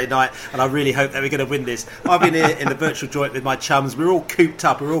Tuesday night, and I really hope that we're going to win this. I've been here in the virtual joint with my chums. We're all cooped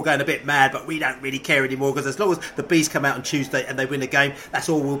up. We're all going a bit mad, but we don't really care anymore, because as long as the Bees come out on Tuesday and they win a game, that's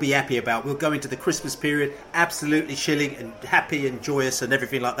all we'll be happy about. We'll go into the Christmas period absolutely chilling and happy and joyous and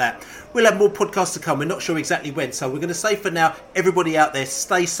everything like that. We'll have more podcasts to come. We're not sure exactly when, so we're going to say for now, everybody out there,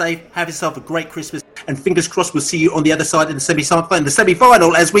 stay safe, have yourself a great Christmas, and fingers crossed we'll see you on the other side in the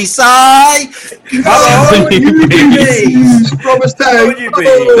semi-final, as we say. Come on, you bees! Promise tank. You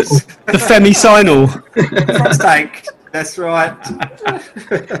bees. The Femi-final. Promise tank. That's right.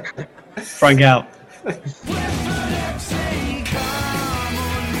 Frank out.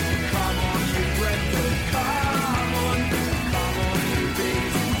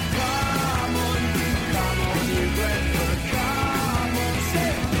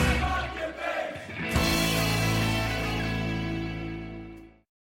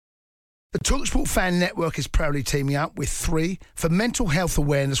 The TalkSport Fan Network is proudly teaming up with 3 for Mental Health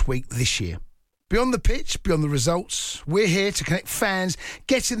Awareness Week this year. Beyond the pitch, beyond the results, we're here to connect fans,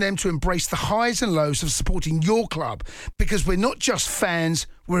 getting them to embrace the highs and lows of supporting your club, because we're not just fans,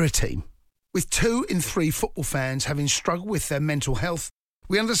 we're a team. With 2 in 3 football fans having struggled with their mental health,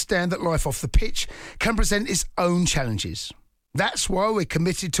 we understand that life off the pitch can present its own challenges. That's why we're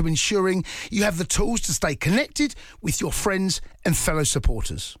committed to ensuring you have the tools to stay connected with your friends and fellow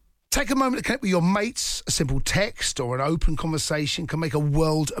supporters. Take a moment to connect with your mates. A simple text or an open conversation can make a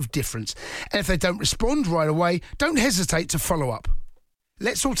world of difference. And if they don't respond right away, don't hesitate to follow up.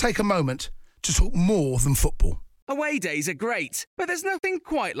 Let's all take a moment to talk more than football. Away days are great, but there's nothing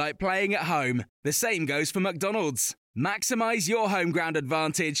quite like playing at home. The same goes for McDonald's. Maximise your home ground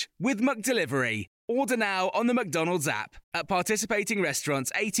advantage with McDelivery. Order now on the McDonald's app. At participating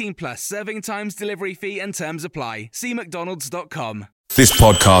restaurants, 18 plus, serving times, delivery fee and terms apply. See mcdonalds.com. This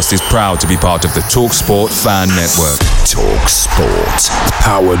podcast is proud to be part of the TalkSport Fan Network. TalkSport.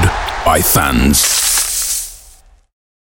 Powered by fans.